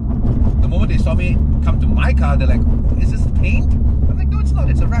 And the moment they saw me come to my car, they're like, "Is this paint?" I'm like, "No, it's not.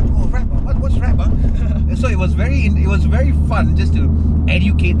 It's a wrap." "Oh, wrap? What's wrap?" Huh? So it was very fun just to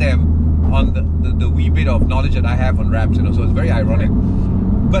educate them on the wee bit of knowledge that I have on wraps. So it's very ironic.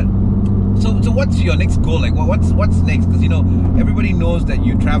 But so what's your next goal? Like, what's next? Because everybody knows that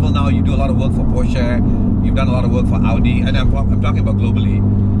you travel now. You do a lot of work for Porsche. You've done a lot of work for Audi, and I'm talking about globally.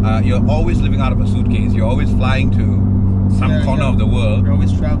 You're always living out of a suitcase. You're always flying to some corner of the world. You're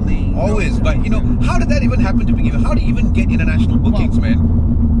always traveling. Always. But how did that even happen to begin with? How do you even get international bookings, man?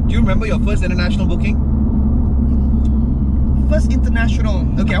 Do you remember your first international booking? First international.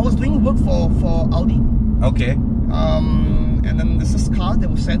 Okay, I was doing work for Audi. Okay. and then there's this car that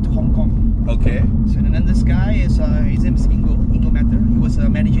was sent to Hong Kong. Okay. So and then this guy is his name is Ingo Matter. He was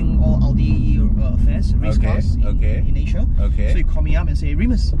managing all Audi affairs, race cars in Asia. Okay. So he called me up and said,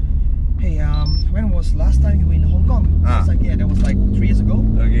 Remus, hey, when was last time you were in Hong Kong? So it's like, yeah, that was like 3 years ago.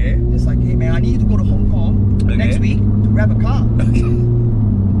 Okay. It's like, hey man, I need you to go to Hong Kong next week to grab a car. Okay.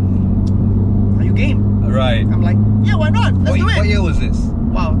 Are you game? Right. I'm like, yeah, why not? Let's do it. What year was this?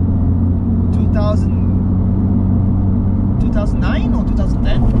 Wow. 2009 or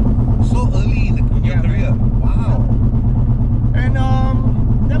 2010? So early in your career. Wow. And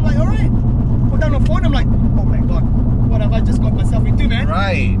then I'm like, alright. Put down the phone, I'm like, oh my god, what have I just got myself into, man?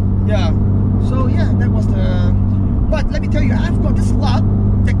 Right. Yeah. So yeah, that was the... But let me tell you, I've got this luck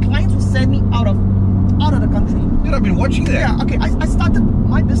that clients will send me out of the country. Dude, I've been watching that. Yeah, okay. I started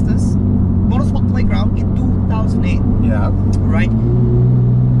my business, Motorsport Playground, in 2008. Yeah. Right?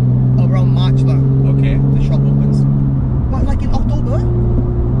 Around March lah. Okay. The shop opens. But like in October,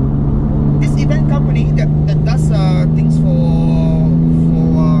 this event company that does things for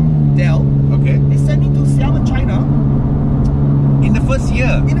Dell, Okay. they sent me to Xiamen, China. In the first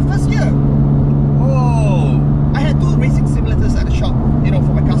year? In the first year. Oh. I had 2 racing simulators at the shop, you know,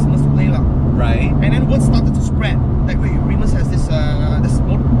 for my customers to play lah. Right. And then word started to spread. Like, wait, Remus has this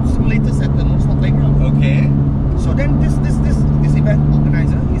simulators at the Motorsport Playground. Okay. So then this event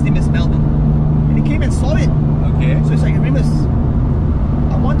organizer, his name is Melvin, and he came and saw it. Okay. So he's like, Remus,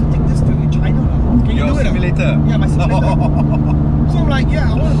 I want to take this to China. Can you do it? Simulator? Yeah, my simulator. So I'm like,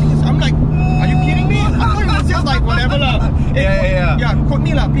 yeah, I want to take this. I'm like, are you kidding me? I thought it was just like whatever lah. Yeah. Yeah, quote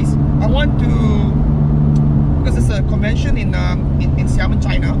me lah, please. I want to, because it's a convention in Xiamen,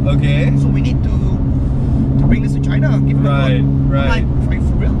 China. Okay. So we need to bring this to China. Give him a quote. Right. I'm like,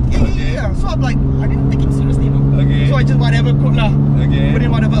 for real? Yeah. So I'm like, I didn't take it seriously, no. Okay. So I just whatever quote lah. Okay. Put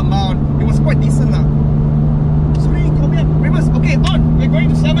in whatever amount. It was quite decent lah. So then he called me up, Remus, okay, on, we're going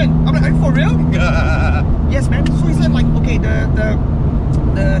to Xiamen. I'm like, are you for real? Yes, man. So he said like, okay,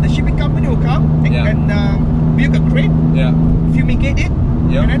 the shipping company will come and build a crate, fumigate it,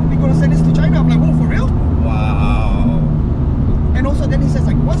 and then we're gonna send this to China. I'm like, oh, for real? Wow. And also then he says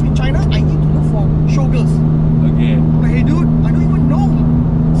like, once we're in China, I need to look for showgirls. Okay. I'm like, hey dude, I don't even know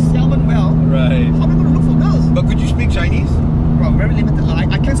Xiamen well. Right. How am I gonna look for girls? But could you speak Chinese? Well, very limited.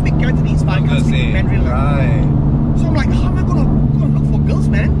 I can't speak Cantonese, but I can speak Mandarin. Right. So I'm like, how am I gonna look for girls,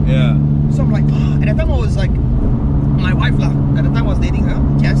 man? Yeah. So I'm like, at that time I was like, my wife lah. At the time I was dating her,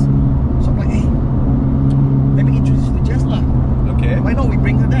 Jess. So I'm like, hey, let me introduce you to Jess lah. Okay. Why not we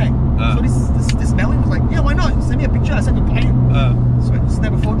bring her there? So this Melvin was like, yeah, why not? Send me a picture. I sent to the client. So I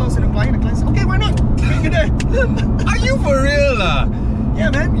snap a photo, send to the client. The client said, okay, why not? Bring her there. Are you for real lah?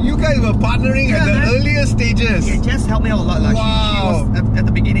 Yeah, man. You guys were partnering at the earlier stages. Yeah, Jess helped me out a lot lah. Wow. She was at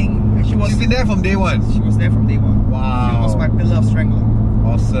the beginning. She's been there from day one. She was there from day one. Wow. She was my pillar of strength.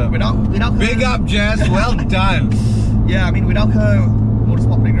 Awesome. Without her, big up, Jess. Well done. Yeah, I mean, without her,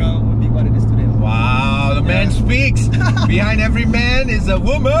 Motorsport Playground would be what it is today. Wow, the man speaks. Behind every man is a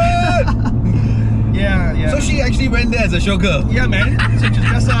woman. Yeah. So she actually went there as a showgirl. Yeah, man. So just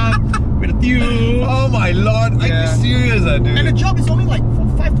dress up with a tube. Oh my lord, are you serious, dude? And the job is only like from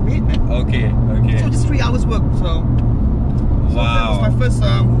 5 to 8, man. Okay. So just 3 hours work. So wow. That was my first.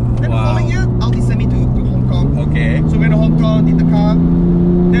 Then the following year, Audi sent me to Hong Kong. Okay. So we went to Hong Kong, did the car.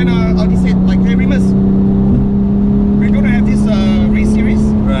 Then Audi said like, hey Remus, we're gonna have this race series.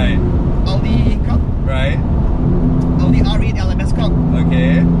 Right. Audi Cup. Right. Audi R8 LMS Cup.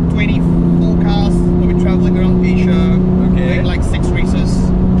 Okay. 24 cars. We'll be traveling around Asia. Okay. Doing like 6 races.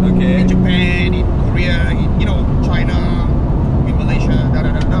 Okay. In Japan, in Korea, in China, in Malaysia,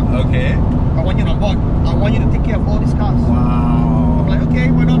 Okay. I want you on board. I want you to take care of all these cars. Wow. I'm like,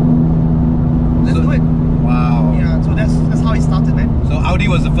 okay, why not? Let's do it. Wow. Yeah, so that's how it started, man. So Audi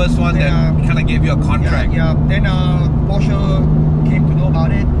was the first one that kind of gave you a contract. Yeah. Then Porsche came to know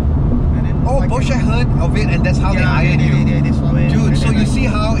about it. And then Porsche heard of it, and that's how they hired you. They saw it. Dude, so you see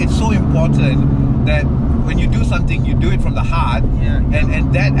how it's so important that when you do something, you do it from the heart,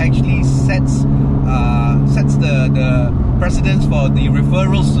 and that actually sets the precedence for the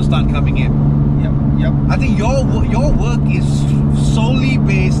referrals to start coming in. Yep. I think your work is solely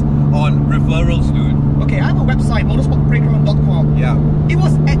based on referrals, dude. Okay, I have a website, motorsportplayground.com. Yeah. It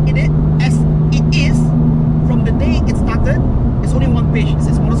was as it is from the day it started. It's only one page. It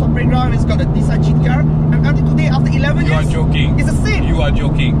says Motorsport Playground. It's got a D-side GTR. And until today, after 11 years, you are joking. It's the same. You are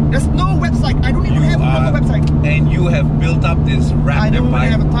joking. There's no website. I don't even have a proper website. And you have built up this rap I don't really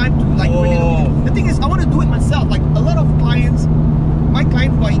have a time to really. The thing is, I want to do it myself. Like a lot of clients, my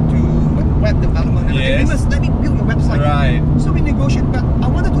client who are into web development. And Yes. Remus, let me build your website. Right. So we negotiate, but I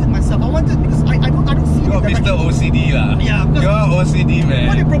want to do it myself. I wanted because I don't see You're the Mr. direction. OCD lah. Yeah, because You're OCD, man.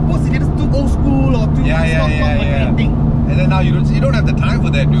 what they propose, they just do old school or do Yeah, anything. And then now you don't have the time for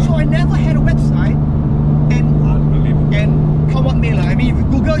that, dude. So I never had a website, and Unbelievable. come what may lah. I mean, if you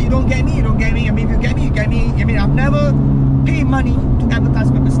Google, you don't get me, you don't get me. I mean, if you get me, you get me. I mean, I've never paid money to advertise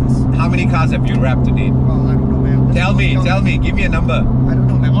my business. How many cars have you wrapped to date? Well, I don't know, man. Tell me, give me a number. I don't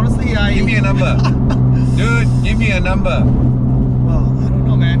know, man. Honestly, Give me a number. Dude, give me a number. Well, I don't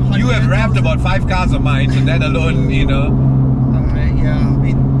know, man. You have wrapped 100,000. about 5 cars of mine, so that alone, you know. Yeah, I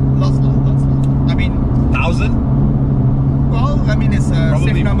mean, lots. I mean, 1,000? well, I mean, it's a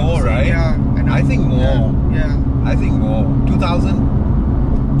Probably safe number. more, to say, right? Yeah, I think more. Yeah. I think more.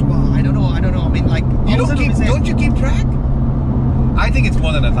 2,000? Well, I don't know. I mean, like, Don't you keep track? I think it's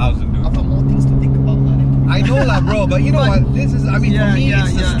more than 1,000, dude. I've got more things to think about. I know lah, bro, but you know But- what? This is, I mean, for me,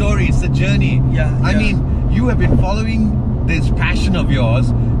 it's the story, it's the journey. Yeah, I yeah. mean, you have been following this passion of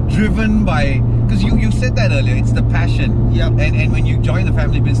yours, driven by, because you said that earlier, it's the passion. Yeah. And when you joined the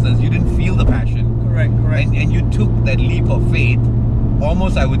family business, you didn't feel the passion. Correct. And you took that leap of faith,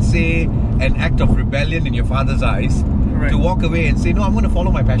 almost, I would say, an act of rebellion in your father's eyes, Correct. to walk away and say, no, I'm going to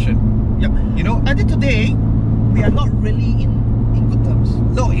follow my passion. Yep. You know? Until today, we are not really in good terms.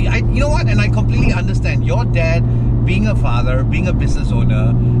 No, you know what? And I completely understand. Your dad, being a father, being a business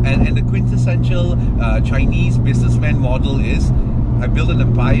owner, and the quintessential Chinese businessman model is, I build an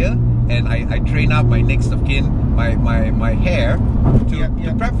empire and I train up my next of kin, my heir,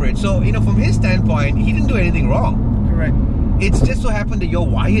 to prep for it. So, you know, from his standpoint, he didn't do anything wrong. Correct. It's just so happened that you're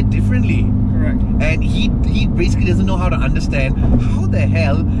wired differently. Correct. And he basically doesn't know how to understand how the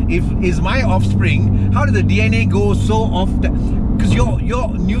hell, if is my offspring, how did the DNA go so off? Because you're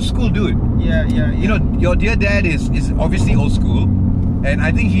new school dude. Yeah. You know, your dear dad is obviously old school, and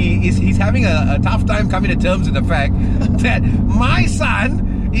I think he's having a tough time coming to terms with the fact that my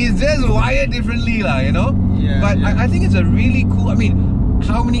son is just wired differently, lah. You know. Yeah. But yeah. I think it's a really cool. I mean,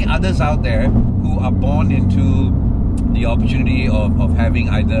 how many others out there who are born into the opportunity of having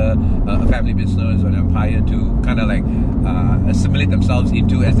either a family business or an empire to kind of like assimilate themselves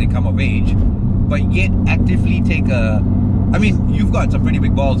into as they come of age, but yet actively take a... I mean, you've got some pretty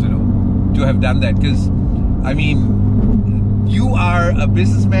big balls, you know, to have done that, because, I mean, you are a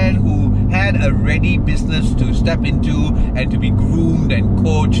businessman who had a ready business to step into and to be groomed and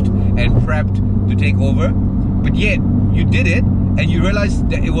coached and prepped to take over, but yet you did it and you realized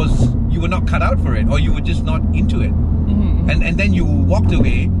that you were not cut out for it, or you were just not into it. And then you walked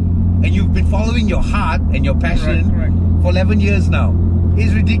away, and you've been following your heart and your passion Correct. for 11 years now.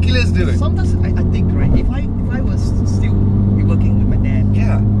 It's ridiculous, dude. Sometimes I think, right, if I was still be working with my dad,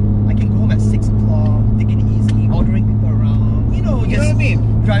 Yeah. I can go home at 6 o'clock, taking it easy, ordering people around, You know what I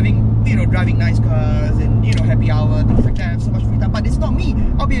mean? driving nice cars and, you know, happy hour, things like that. I have so much free time, but it's not me.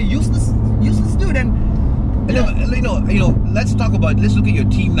 I'll be a useless dude. And You know, let's look at your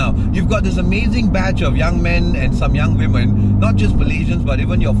team now. You've got this amazing batch of young men and some young women, not just Malaysians, but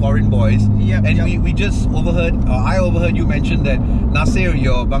even your foreign boys. Yep, and yep. we just I overheard you mention that Nasir,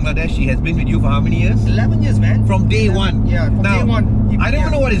 your Bangladeshi, has been with you for how many years? 11 years, man. From day one. Yeah, from now, day one. I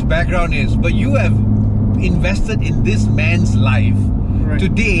don't know what his background is, but you have invested in this man's life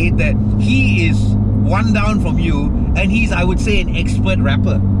today that he is one down from you, and he's, I would say, an expert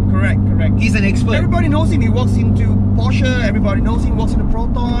rapper. Correct. He's an expert. Everybody knows him. He walks into Porsche. Everybody knows him. He walks into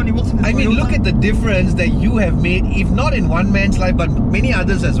Proton. He walks into I mean, Toyota. look at the difference that you have made, if not in one man's life, but many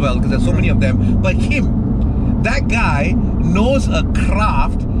others as well, because there's so many of them. But him, that guy knows a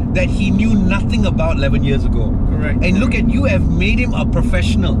craft that he knew nothing about 11 years ago. Correct. And look at, you have made him a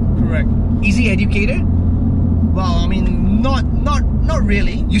professional. Correct. Is he educated? Well, I mean, not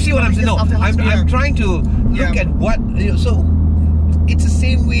really. You see what I'm saying? No, I'm trying to look at what, you know, so it's the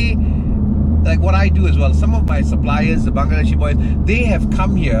same way like what I do as well. Some of my suppliers, the Bangladeshi boys, they have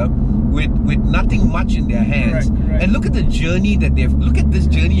come here with nothing much in their hands. Correct. And look at the journey that look at this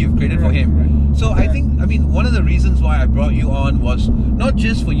journey you've created for him. Correct. So I think, I mean, one of the reasons why I brought you on was not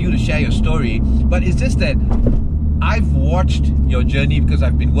just for you to share your story, but it's just that I've watched your journey because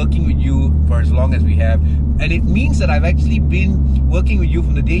I've been working with you for as long as we have, and it means that I've actually been working with you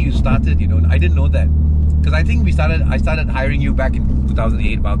from the day you started. You know, I didn't know that, because I think I started hiring you back in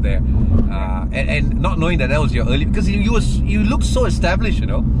 2008, about there, and not knowing that was your early, because you look so established. You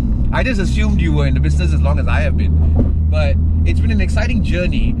know, I just assumed you were in the business as long as I have been, but it's been an exciting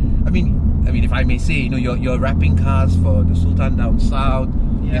journey. I mean, if I may say, you know, you're wrapping cars for the Sultan down south.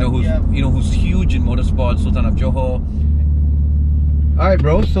 Who's huge in motorsport, Sultan of Johor. Alright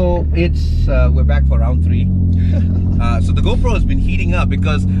bro, so it's we're back for round 3. So the GoPro has been heating up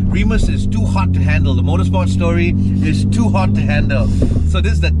because Remus is too hot to handle. The motorsport story is too hot to handle. So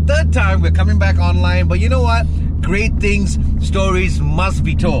this is the 3rd time we're coming back online, but you know what? Great things, stories must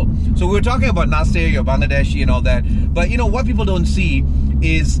be told. So we were talking about Nasir, your Bangladeshi and all that, but you know what people don't see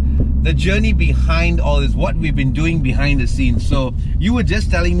is the journey behind all this, what we've been doing behind the scenes. So you were just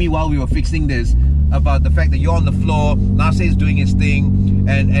telling me while we were fixing this about the fact that you're on the floor, Nasir is doing his thing,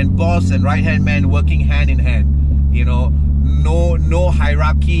 and boss and right-hand man working hand in hand. You know, no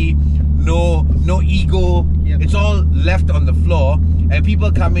hierarchy, no ego. Yep. It's all left on the floor, and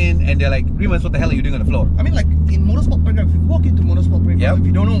people come in and they're like, Remus, what the hell are you doing on the floor? I mean, like in motorsport program, if you walk into motorsport program, yep. if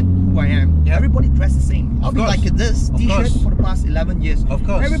you don't know who I am, yep. everybody dressed the same. I'll be like this t-shirt for the past 11 years. Of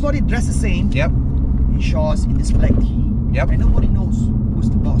course. Everybody dressed the same. Yep. In shorts, in this black tee. Yep. And nobody knows who's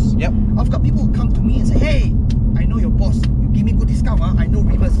the boss. Yep. I've got people who come to me and say, hey, I know your boss. You give me good discount, huh? I know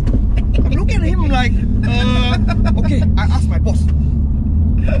Remus. I'm looking at him like, okay, I asked my boss.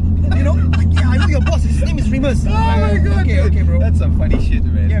 You know, like, yeah, I know your boss. His name is Remus. Oh my god, okay, bro. That's some funny shit,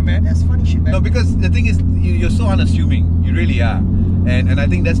 man. Yeah, man, that's funny shit, man. No, because the thing is, you're so unassuming. You really are, and I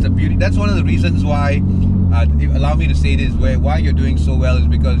think that's the beauty. That's one of the reasons why. Allow me to say this: why you're doing so well is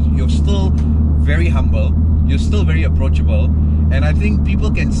because you're still very humble. You're still very approachable, and I think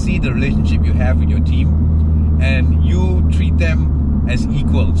people can see the relationship you have with your team, and you treat them as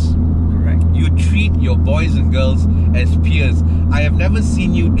equals. Correct. You treat your boys and girls as peers. I have never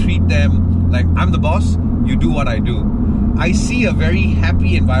seen you treat them like, I'm the boss, you do what I do. I see a very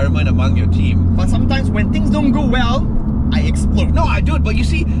happy environment among your team. But sometimes when things don't go well, I explode. No, I do it. But you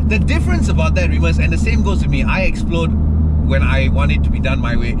see, the difference about that, Remus, and the same goes with me. I explode when I want it to be done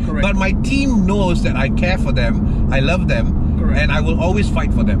my way. Correct. But my team knows that I care for them, I love them, correct. And I will always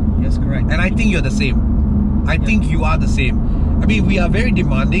fight for them. Yes, correct. And I think you're the same. I think you are the same. I mean, we are very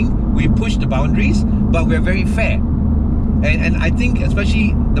demanding, we push the boundaries, but we're very fair. And I think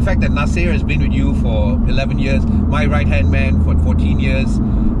especially the fact that Nasir has been with you for 11 years, my right-hand man for 14 years,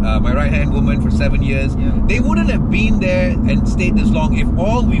 my right-hand woman for 7 years, they wouldn't have been there and stayed this long if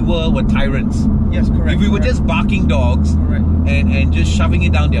all we were tyrants. Yes, correct. If we were just barking dogs and just shoving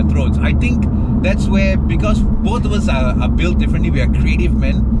it down their throats. I think that's where, because both of us are built differently, we are creative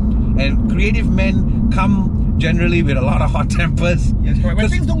men, and creative men come generally with a lot of hot tempers. Yes, correct. When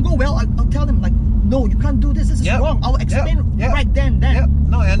things don't go well, I'll tell them like, no, you can't do this. This is wrong. I'll explain right then.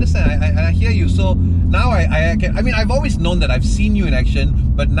 No, I understand. I hear you. So now I can. I mean, I've always known that. I've seen you in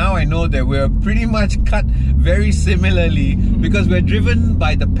action, but now I know that we're pretty much cut very similarly because we're driven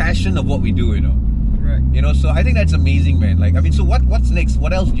by the passion of what we do. You know. Right. You know. So I think that's amazing, man. Like, I mean, so what's next?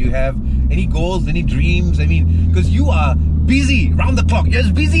 What else do you have? Any goals? Any dreams? I mean, because you are busy round the clock. You're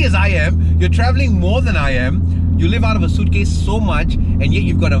as busy as I am. You're traveling more than I am. You live out of a suitcase so much, and yet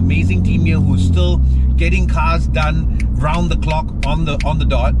you've got an amazing team here who's still getting cars done round the clock on the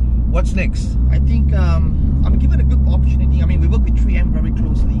dot. What's next? I think I'm given a good opportunity. I mean, we work with 3M very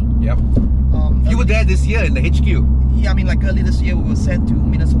closely. Yep. You were there this year in the HQ. Yeah, I mean, like early this year, we were sent to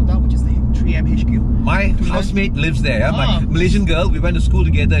Minnesota, which is the 3M HQ. My housemate lives there. Yeah? My Malaysian girl. We went to school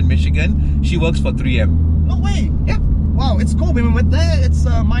together in Michigan. She works for 3M. No way. Yeah. Wow, it's cold. When we went there, it's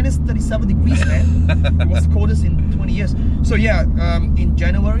minus 37 degrees, man. It was the coldest in 20 years. So yeah, in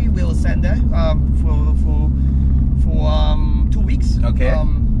January we'll send there for 2 weeks. Okay.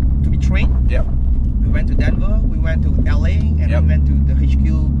 To be trained. Yep. We went to Denver. We went to LA, and we went to the HQ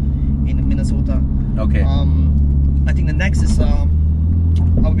in Minnesota. Okay. I think the next is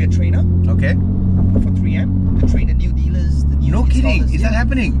I'll be a trainer. Okay. For 3M to train the new dealers, the new. No kidding. Is that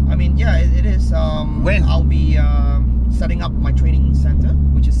happening? I mean, yeah, it is. When? I'll be setting up my training center,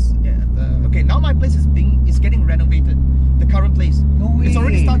 which is okay. Now my place is getting renovated. The current place. No way. It's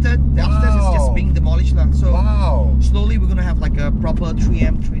already started. The upstairs is just being demolished now. So slowly we're gonna have like a proper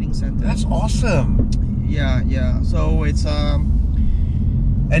 3M training center. That's awesome. Yeah. So it's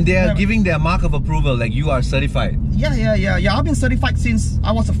and they are giving their mark of approval, like you are certified. Yeah. I've been certified since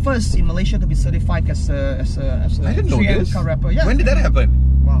I was the first in Malaysia to be certified as a I didn't know 3M this. car rapper. Yeah. When did that happen?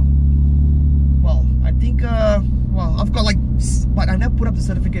 Wow. Well, I think I've got but I never put up the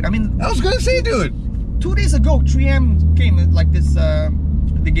certificate. I mean, I was gonna say, dude. 2 days ago, 3M came like this.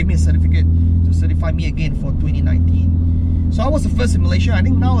 They gave me a certificate to certify me again for 2019. So I was the first in Malaysia. I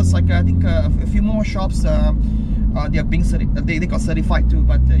think now it's like a few more shops. They are being they got certified too.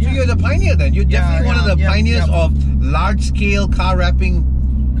 But so you're the pioneer then. You're definitely one of the pioneers of large-scale car wrapping.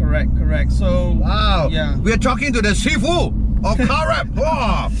 Correct. So wow. Yeah. We're talking to the Shifu of car wrap.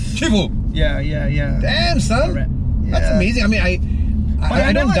 Wow, Shifu. Yeah. Damn, son. Yeah. That's amazing. I mean,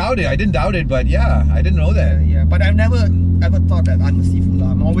 I don't doubt it. I didn't doubt it, but yeah, I didn't know that. Yeah. But I've never ever thought that I'm a seafood.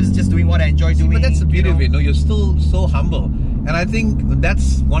 I'm always just doing what I enjoy doing. But that's the beauty of it. No, you're still so humble, and I think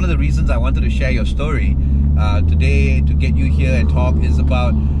that's one of the reasons I wanted to share your story today, to get you here and talk, is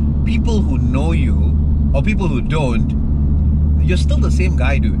about people who know you or people who don't. You're still the same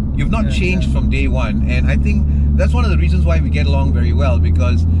guy, dude. You've not changed from day one, and I think that's one of the reasons why we get along very well,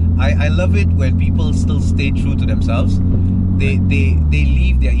 because I love it when people still stay true to themselves. They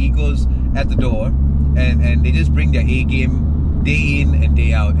leave their egos at the door, and they just bring their A game day in and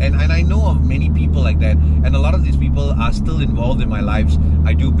day out. And I know of many people like that, and a lot of these people are still involved in my lives.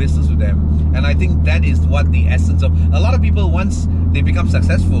 I do business with them, and I think that is what the essence of a lot of people, once they become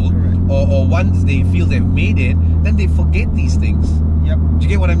successful, or once they feel they've made it, then they forget these things. Yep. Do you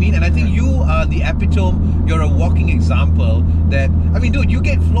get what I mean? And I think you are the epitome. You're a walking example that, I mean, dude, you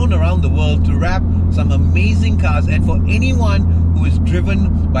get flown around the world to wrap some amazing cars. And for anyone who is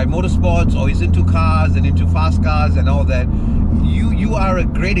driven by motorsports or is into cars and into fast cars and all that, you are a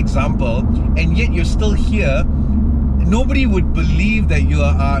great example. And yet you're still here. Nobody would believe that you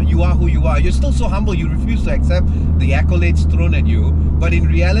are who you are. You're still so humble. You refuse to accept the accolades thrown at you. But in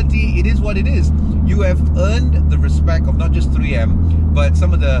reality, it is what it is. You have earned the respect of not just 3M, but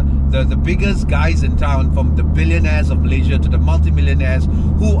some of the biggest guys in town, from the billionaires of Malaysia to the multimillionaires,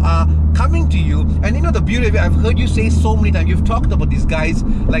 who are coming to you. And you know the beauty of it, I've heard you say so many times, you've talked about these guys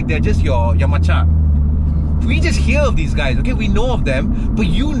like they're just your macha. We just hear of these guys, okay? We know of them, but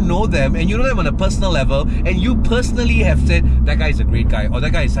you know them, and you know them on a personal level, and you personally have said, that guy is a great guy, or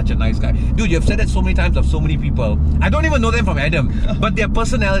that guy is such a nice guy. Dude, you've said that so many times of so many people. I don't even know them from Adam, but their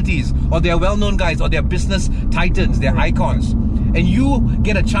personalities, or they're well-known guys, or they're business titans, they're icons. And you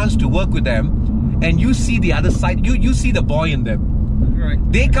get a chance to work with them, and you see the other side, you see the boy in them. Right.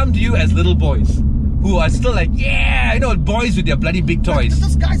 They come to you as little boys, who are still like, yeah, you know, boys with their bloody big toys.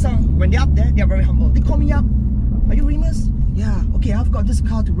 Those guys are, when they're up there, they're very humble. They call me up. Are you Remus? Yeah. Okay, I've got this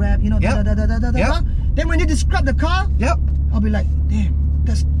car to wrap, you know, Then when they describe the car, I'll be like, damn,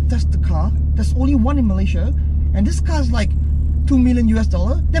 that's the car. There's only one in Malaysia, and this car's like $2 million US.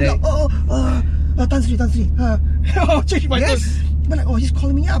 Then like, Tan Sri, I'll change my tone. But like, he's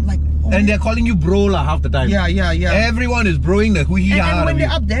calling me up, like, and they're calling you bro lah half the time. Yeah. Everyone is broing the hui. And when they're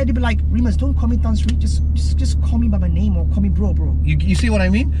up there, they'll be like, Remus, don't call me Tan Sri, just call me by my name, or call me bro. You see what I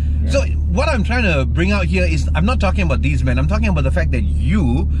mean? Yeah. So what I'm trying to bring out here is, I'm not talking about these men. I'm talking about the fact that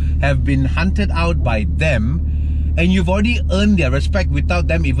you have been hunted out by them, and you've already earned their respect without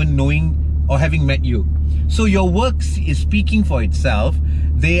them even knowing or having met you. So your work is speaking for itself.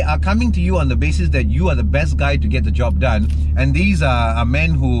 They are coming to you on the basis that you are the best guy to get the job done. And these are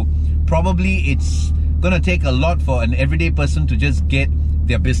men who probably it's going to take a lot for an everyday person to just get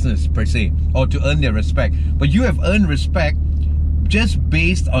their business per se, or to earn their respect. But you have earned respect just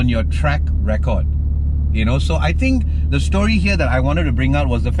based on your track record. You know, so I think the story here that I wanted to bring out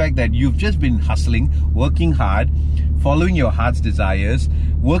was the fact that you've just been hustling, working hard, following your heart's desires,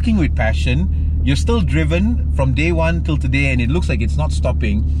 working with passion. You're still driven from day one till today, and it looks like it's not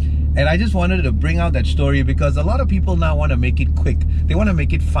stopping. And I just wanted to bring out that story because a lot of people now want to make it quick. They want to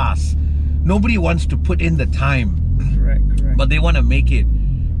make it fast. Nobody wants to put in the time. Correct. But they want to make it.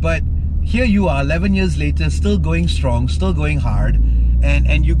 But here you are, 11 years later, still going strong, still going hard.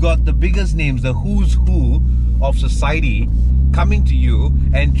 And you got the biggest names, the who's who of society, coming to you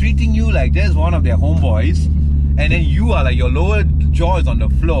and treating you like there's one of their homeboys. And then you are like, your lower jaw is on the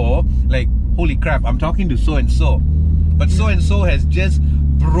floor, like, holy crap, I'm talking to so-and-so. But so-and-so has just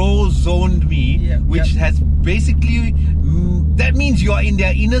bro-zoned me, which has basically, that means you're in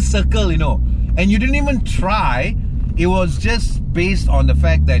their inner circle, you know. And you didn't even try. It was just based on the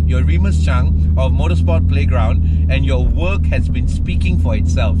fact that you're Remus Chang of Motorsport Playground, and your work has been speaking for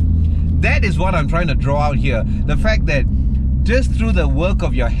itself. That is what I'm trying to draw out here. The fact that just through the work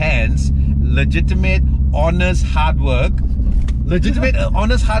of your hands, legitimate, honest, hard work,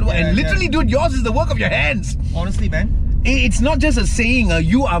 and literally, dude, yours is the work of your hands. Honestly, man. It's not just a saying.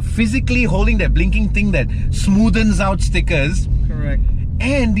 You are physically holding that blinking thing that smoothens out stickers. Correct.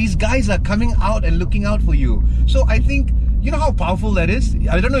 And these guys are coming out and looking out for you. So I think, you know how powerful that is?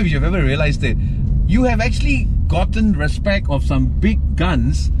 I don't know if you've ever realized it. You have actually gotten respect of some big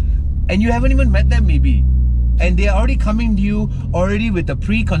guns, and you haven't even met them maybe. And they are already coming to you already with a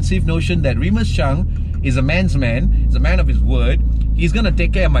preconceived notion that Remus Chang is a man's man, is a man of his word. He's going to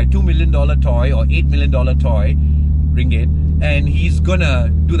take care of my $2 million toy or $8 million toy, ringgit, and he's going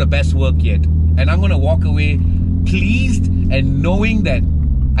to do the best work yet. And I'm going to walk away pleased and knowing that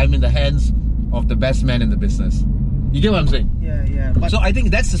I'm in the hands of the best man in the business. You get what I'm saying? Yeah. So I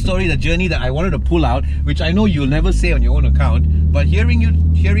think that's the story, the journey that I wanted to pull out, which I know you'll never say on your own account. But hearing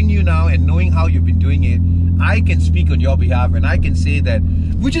you now and knowing how you've been doing it, I can speak on your behalf and I can say that,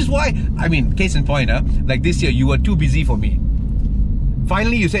 which is why, I mean, case in point, like this year, you were too busy for me.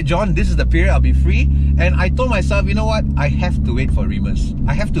 Finally, you said, John, this is the period I'll be free. And I told myself, you know what? I have to wait for Remus.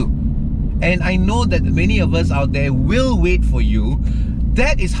 I have to. And I know that many of us out there will wait for you.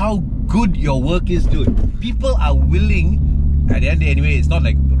 That is how good your work is, dude. People are willing, at the end of the day anyway, it's not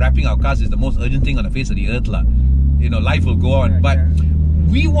like wrapping our cars is the most urgent thing on the face of the earth. You know, life will go on. But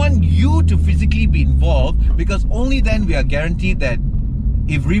we want you to physically be involved, because only then we are guaranteed that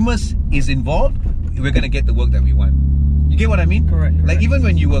if Remus is involved, we're going to get the work that we want. You get what I mean? Correct. Like even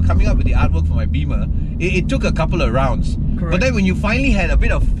when you were coming up with the artwork for my Beamer, it took a couple of rounds. Correct. But then when you finally had a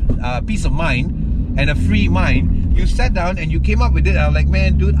bit of peace of mind and a free mind, you sat down and you came up with it, and I'm like,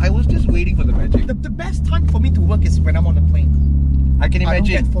 man, dude, I was just waiting for the magic. The best time for me to work is when I'm on the plane. I can imagine.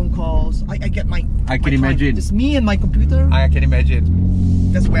 I don't get phone calls. I get my I can my imagine. Time. Just me and my computer. I can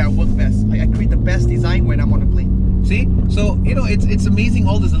imagine. That's where I work best. I create the best design when I'm on the plane. See? So, you know, it's amazing,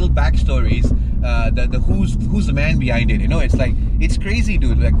 all these little backstories, the who's the man behind it, you know? It's like, it's crazy,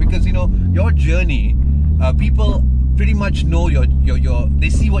 dude, like, because, you know, your journey, people pretty much know they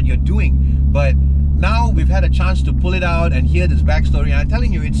see what you're doing, but now we've had a chance to pull it out and hear this backstory, and I'm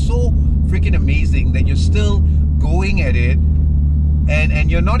telling you, it's so freaking amazing that you're still going at it,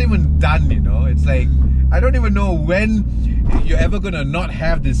 and you're not even done, you know? It's like, I don't even know when you're ever gonna not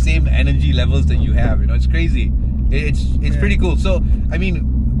have the same energy levels that you have, you know? It's crazy. It's pretty cool. So, I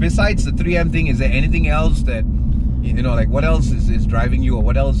mean, besides the 3M thing, is there anything else that, you know, like what else is driving you, or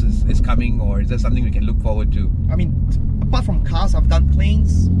what else is coming, or is there something we can look forward to? I mean, apart from cars, I've done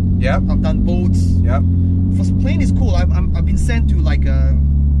planes. Yeah. I've done boats. Yeah. For plane is cool. I've been sent to like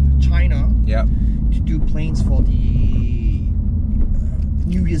China. Yeah. To do planes for the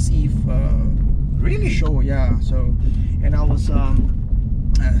New Year's Eve really show. Yeah. So, and I was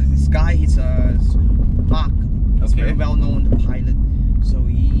this guy. He's Mark. He's very well known pilot. So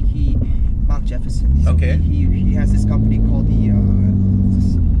he Mark Jefferson. So okay. He has this company called the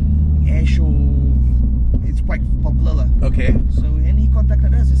this air show. It's quite popular. Okay. So and he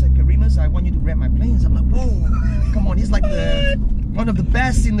contacted us. He's like, Remus, I want you to wrap my planes. I'm like, whoa, come on. He's like one of the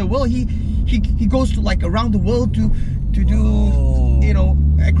best in the world. He goes to like around the world to do, you know,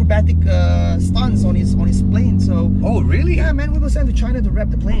 acrobatic stunts on his plane. So oh really? Yeah, man, we were sent to China to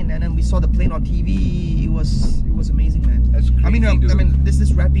wrap the plane, and then we saw the plane on TV. It was amazing, man. That's crazy, I mean,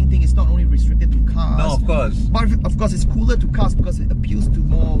 this wrapping thing is not only restricted to cars. No, of course. But of course, it's cooler to cars because it appeals to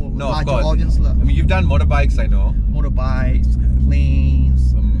more larger audience. I mean, you've done motorbikes, I know. Motorbikes,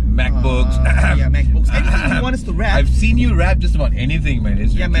 planes, MacBooks. yeah, MacBooks. Anything you want us to wrap. I've seen you wrap just about anything, man.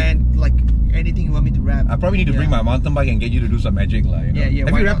 It's man, like anything you want me to wrap. I probably need to bring my mountain bike and get you to do some magic, you know? Yeah.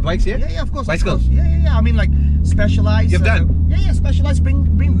 Have you wrapped bikes yet? Yeah, of course. Bicycles? Yeah. I mean, like Specialized. You've done? Yeah. Specialized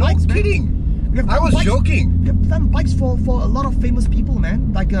bring bikes. No kidding. I was joking. We've done bikes for a lot of famous people,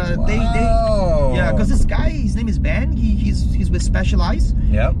 man. Like yeah, because this guy, his name is Ben. He's with Specialized.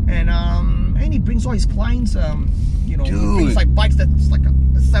 Yeah. And he brings all his clients. You know, dude, he brings like bikes that's like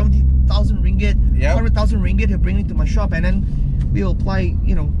 70,000 ringgit, yep. 100,000 ringgit. He'll bring it to my shop, and then we'll apply,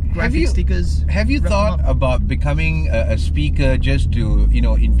 you know, graphic stickers. Have you thought about becoming a speaker just to, you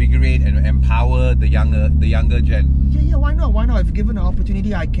know, invigorate and empower the younger gen? Yeah, why not? Why not? If given an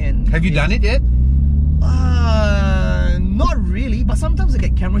opportunity, I can. Have you done it yet? Not really, but sometimes I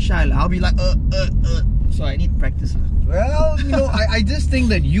get camera shy. I'll be like, so I need practice. Well, you know, I just think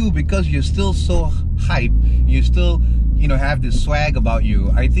that you, because you're still so hype, you still, you know, have this swag about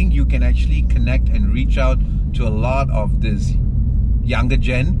you, I think you can actually connect and reach out to a lot of this younger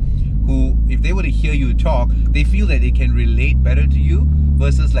gen who, if they were to hear you talk, they feel that they can relate better to you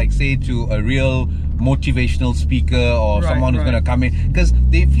versus, like, say, to a real motivational speaker or someone who's going to come in, because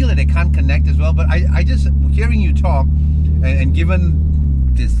they feel that they can't connect as well. But I just, hearing you talk and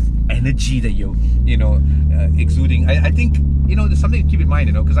given this energy that you're, you know, exuding, I think, you know, there's something to keep in mind,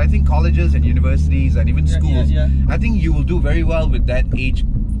 you know, because I think colleges and universities and even schools, I think you will do very well with that age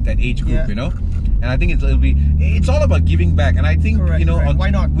group, you know. And I think it's all about giving back. And I think, you know, why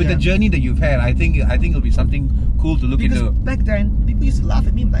not? With the journey that you've had, I think it'll be something cool to look into. Because back then, people used to laugh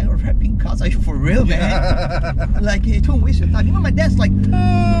at me like, wrapping cars, are you for real, man? Like, hey, don't waste your time. Even my dad's like,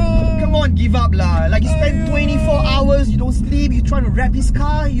 come on, give up lah. Like, you spend 24 hours, you don't sleep, you're trying to wrap this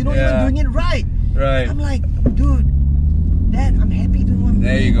car, you're not even doing it right. Right. I'm like, dude, Dad, I'm happy doing what I'm doing.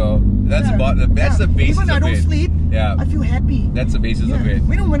 There you go. That's the basis of it. Even I don't sleep, I feel happy. That's the basis of it.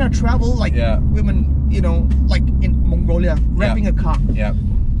 You know, when I travel, like women, you know, like in Mongolia, wrapping a car. Yeah.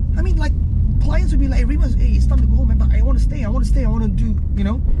 I mean, like, clients would be like, Remus, hey, it's time to go home, man, but I want to stay, I want to do, you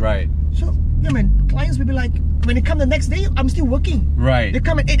know? Right. So, yeah, man, clients would be like, when they come the next day, I'm still working. Right. They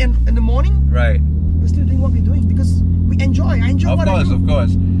come at 8 in the morning. Right. we're still doing what we're doing because we enjoy. I enjoy what I do. Of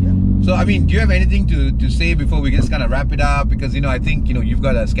course. Yeah. So, I mean, do you have anything to say before we just kind of wrap it up? Because, I think, you've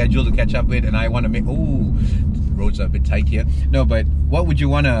got a schedule to catch up with, and I want to make... Oh, the roads are a bit tight here. No, but what would you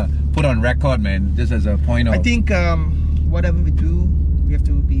want to put on record, man, just as a point of... I think whatever we do, we have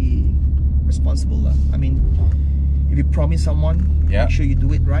to be responsible. I mean, if you promise someone, make sure you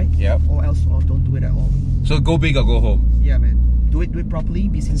do it right. Yeah. Or else, don't do it at all. So go big or go home. Yeah, man. Do it properly.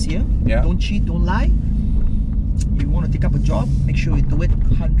 Be sincere. Yeah. Don't cheat. Don't lie. If you want to take up a job, make sure you do it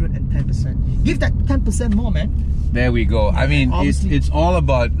 110%. Give that 10% more, man. There we go. I mean, honestly, it's all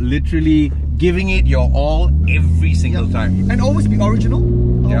about literally giving it your all every single time. And always be original.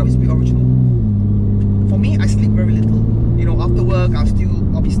 Always be original. For me, I sleep very little. After work,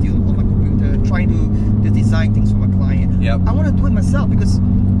 I'll be still on my computer trying to design things for my client. Yep. I want to do it myself because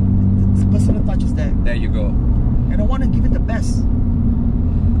the personal touch is there. There you go. And I want to give it the best.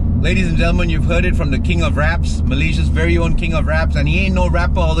 Ladies and gentlemen, you've heard it from the king of raps, Malaysia's very own king of raps, and he ain't no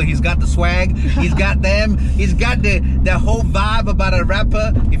rapper, although he's got the swag, he's got them, he's got the whole vibe about a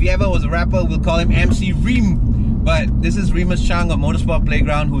rapper. If he ever was a rapper, we'll call him MC Reem. But this is Remus Chang of Motorsport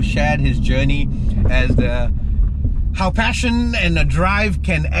Playground, who shared his journey as how passion and a drive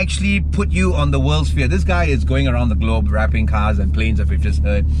can actually put you on the world sphere. This guy is going around the globe rapping cars and planes, as we've just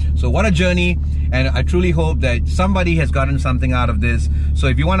heard. So what a journey, and I truly hope that somebody has gotten something out of this. So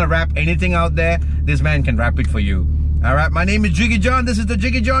if you want to rap anything out there, this man can rap it for you. Alright, my name is Jiggy John. This is the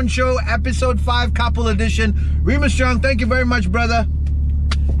Jiggy John Show, episode 5, Carpool edition. Remus Chang, thank you very much, brother.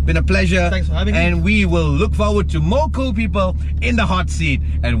 Been a pleasure. Thanks for having me. And we will look forward to more cool people in the hot seat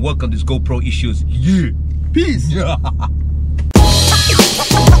and work on these GoPro issues. Yeah. Peace.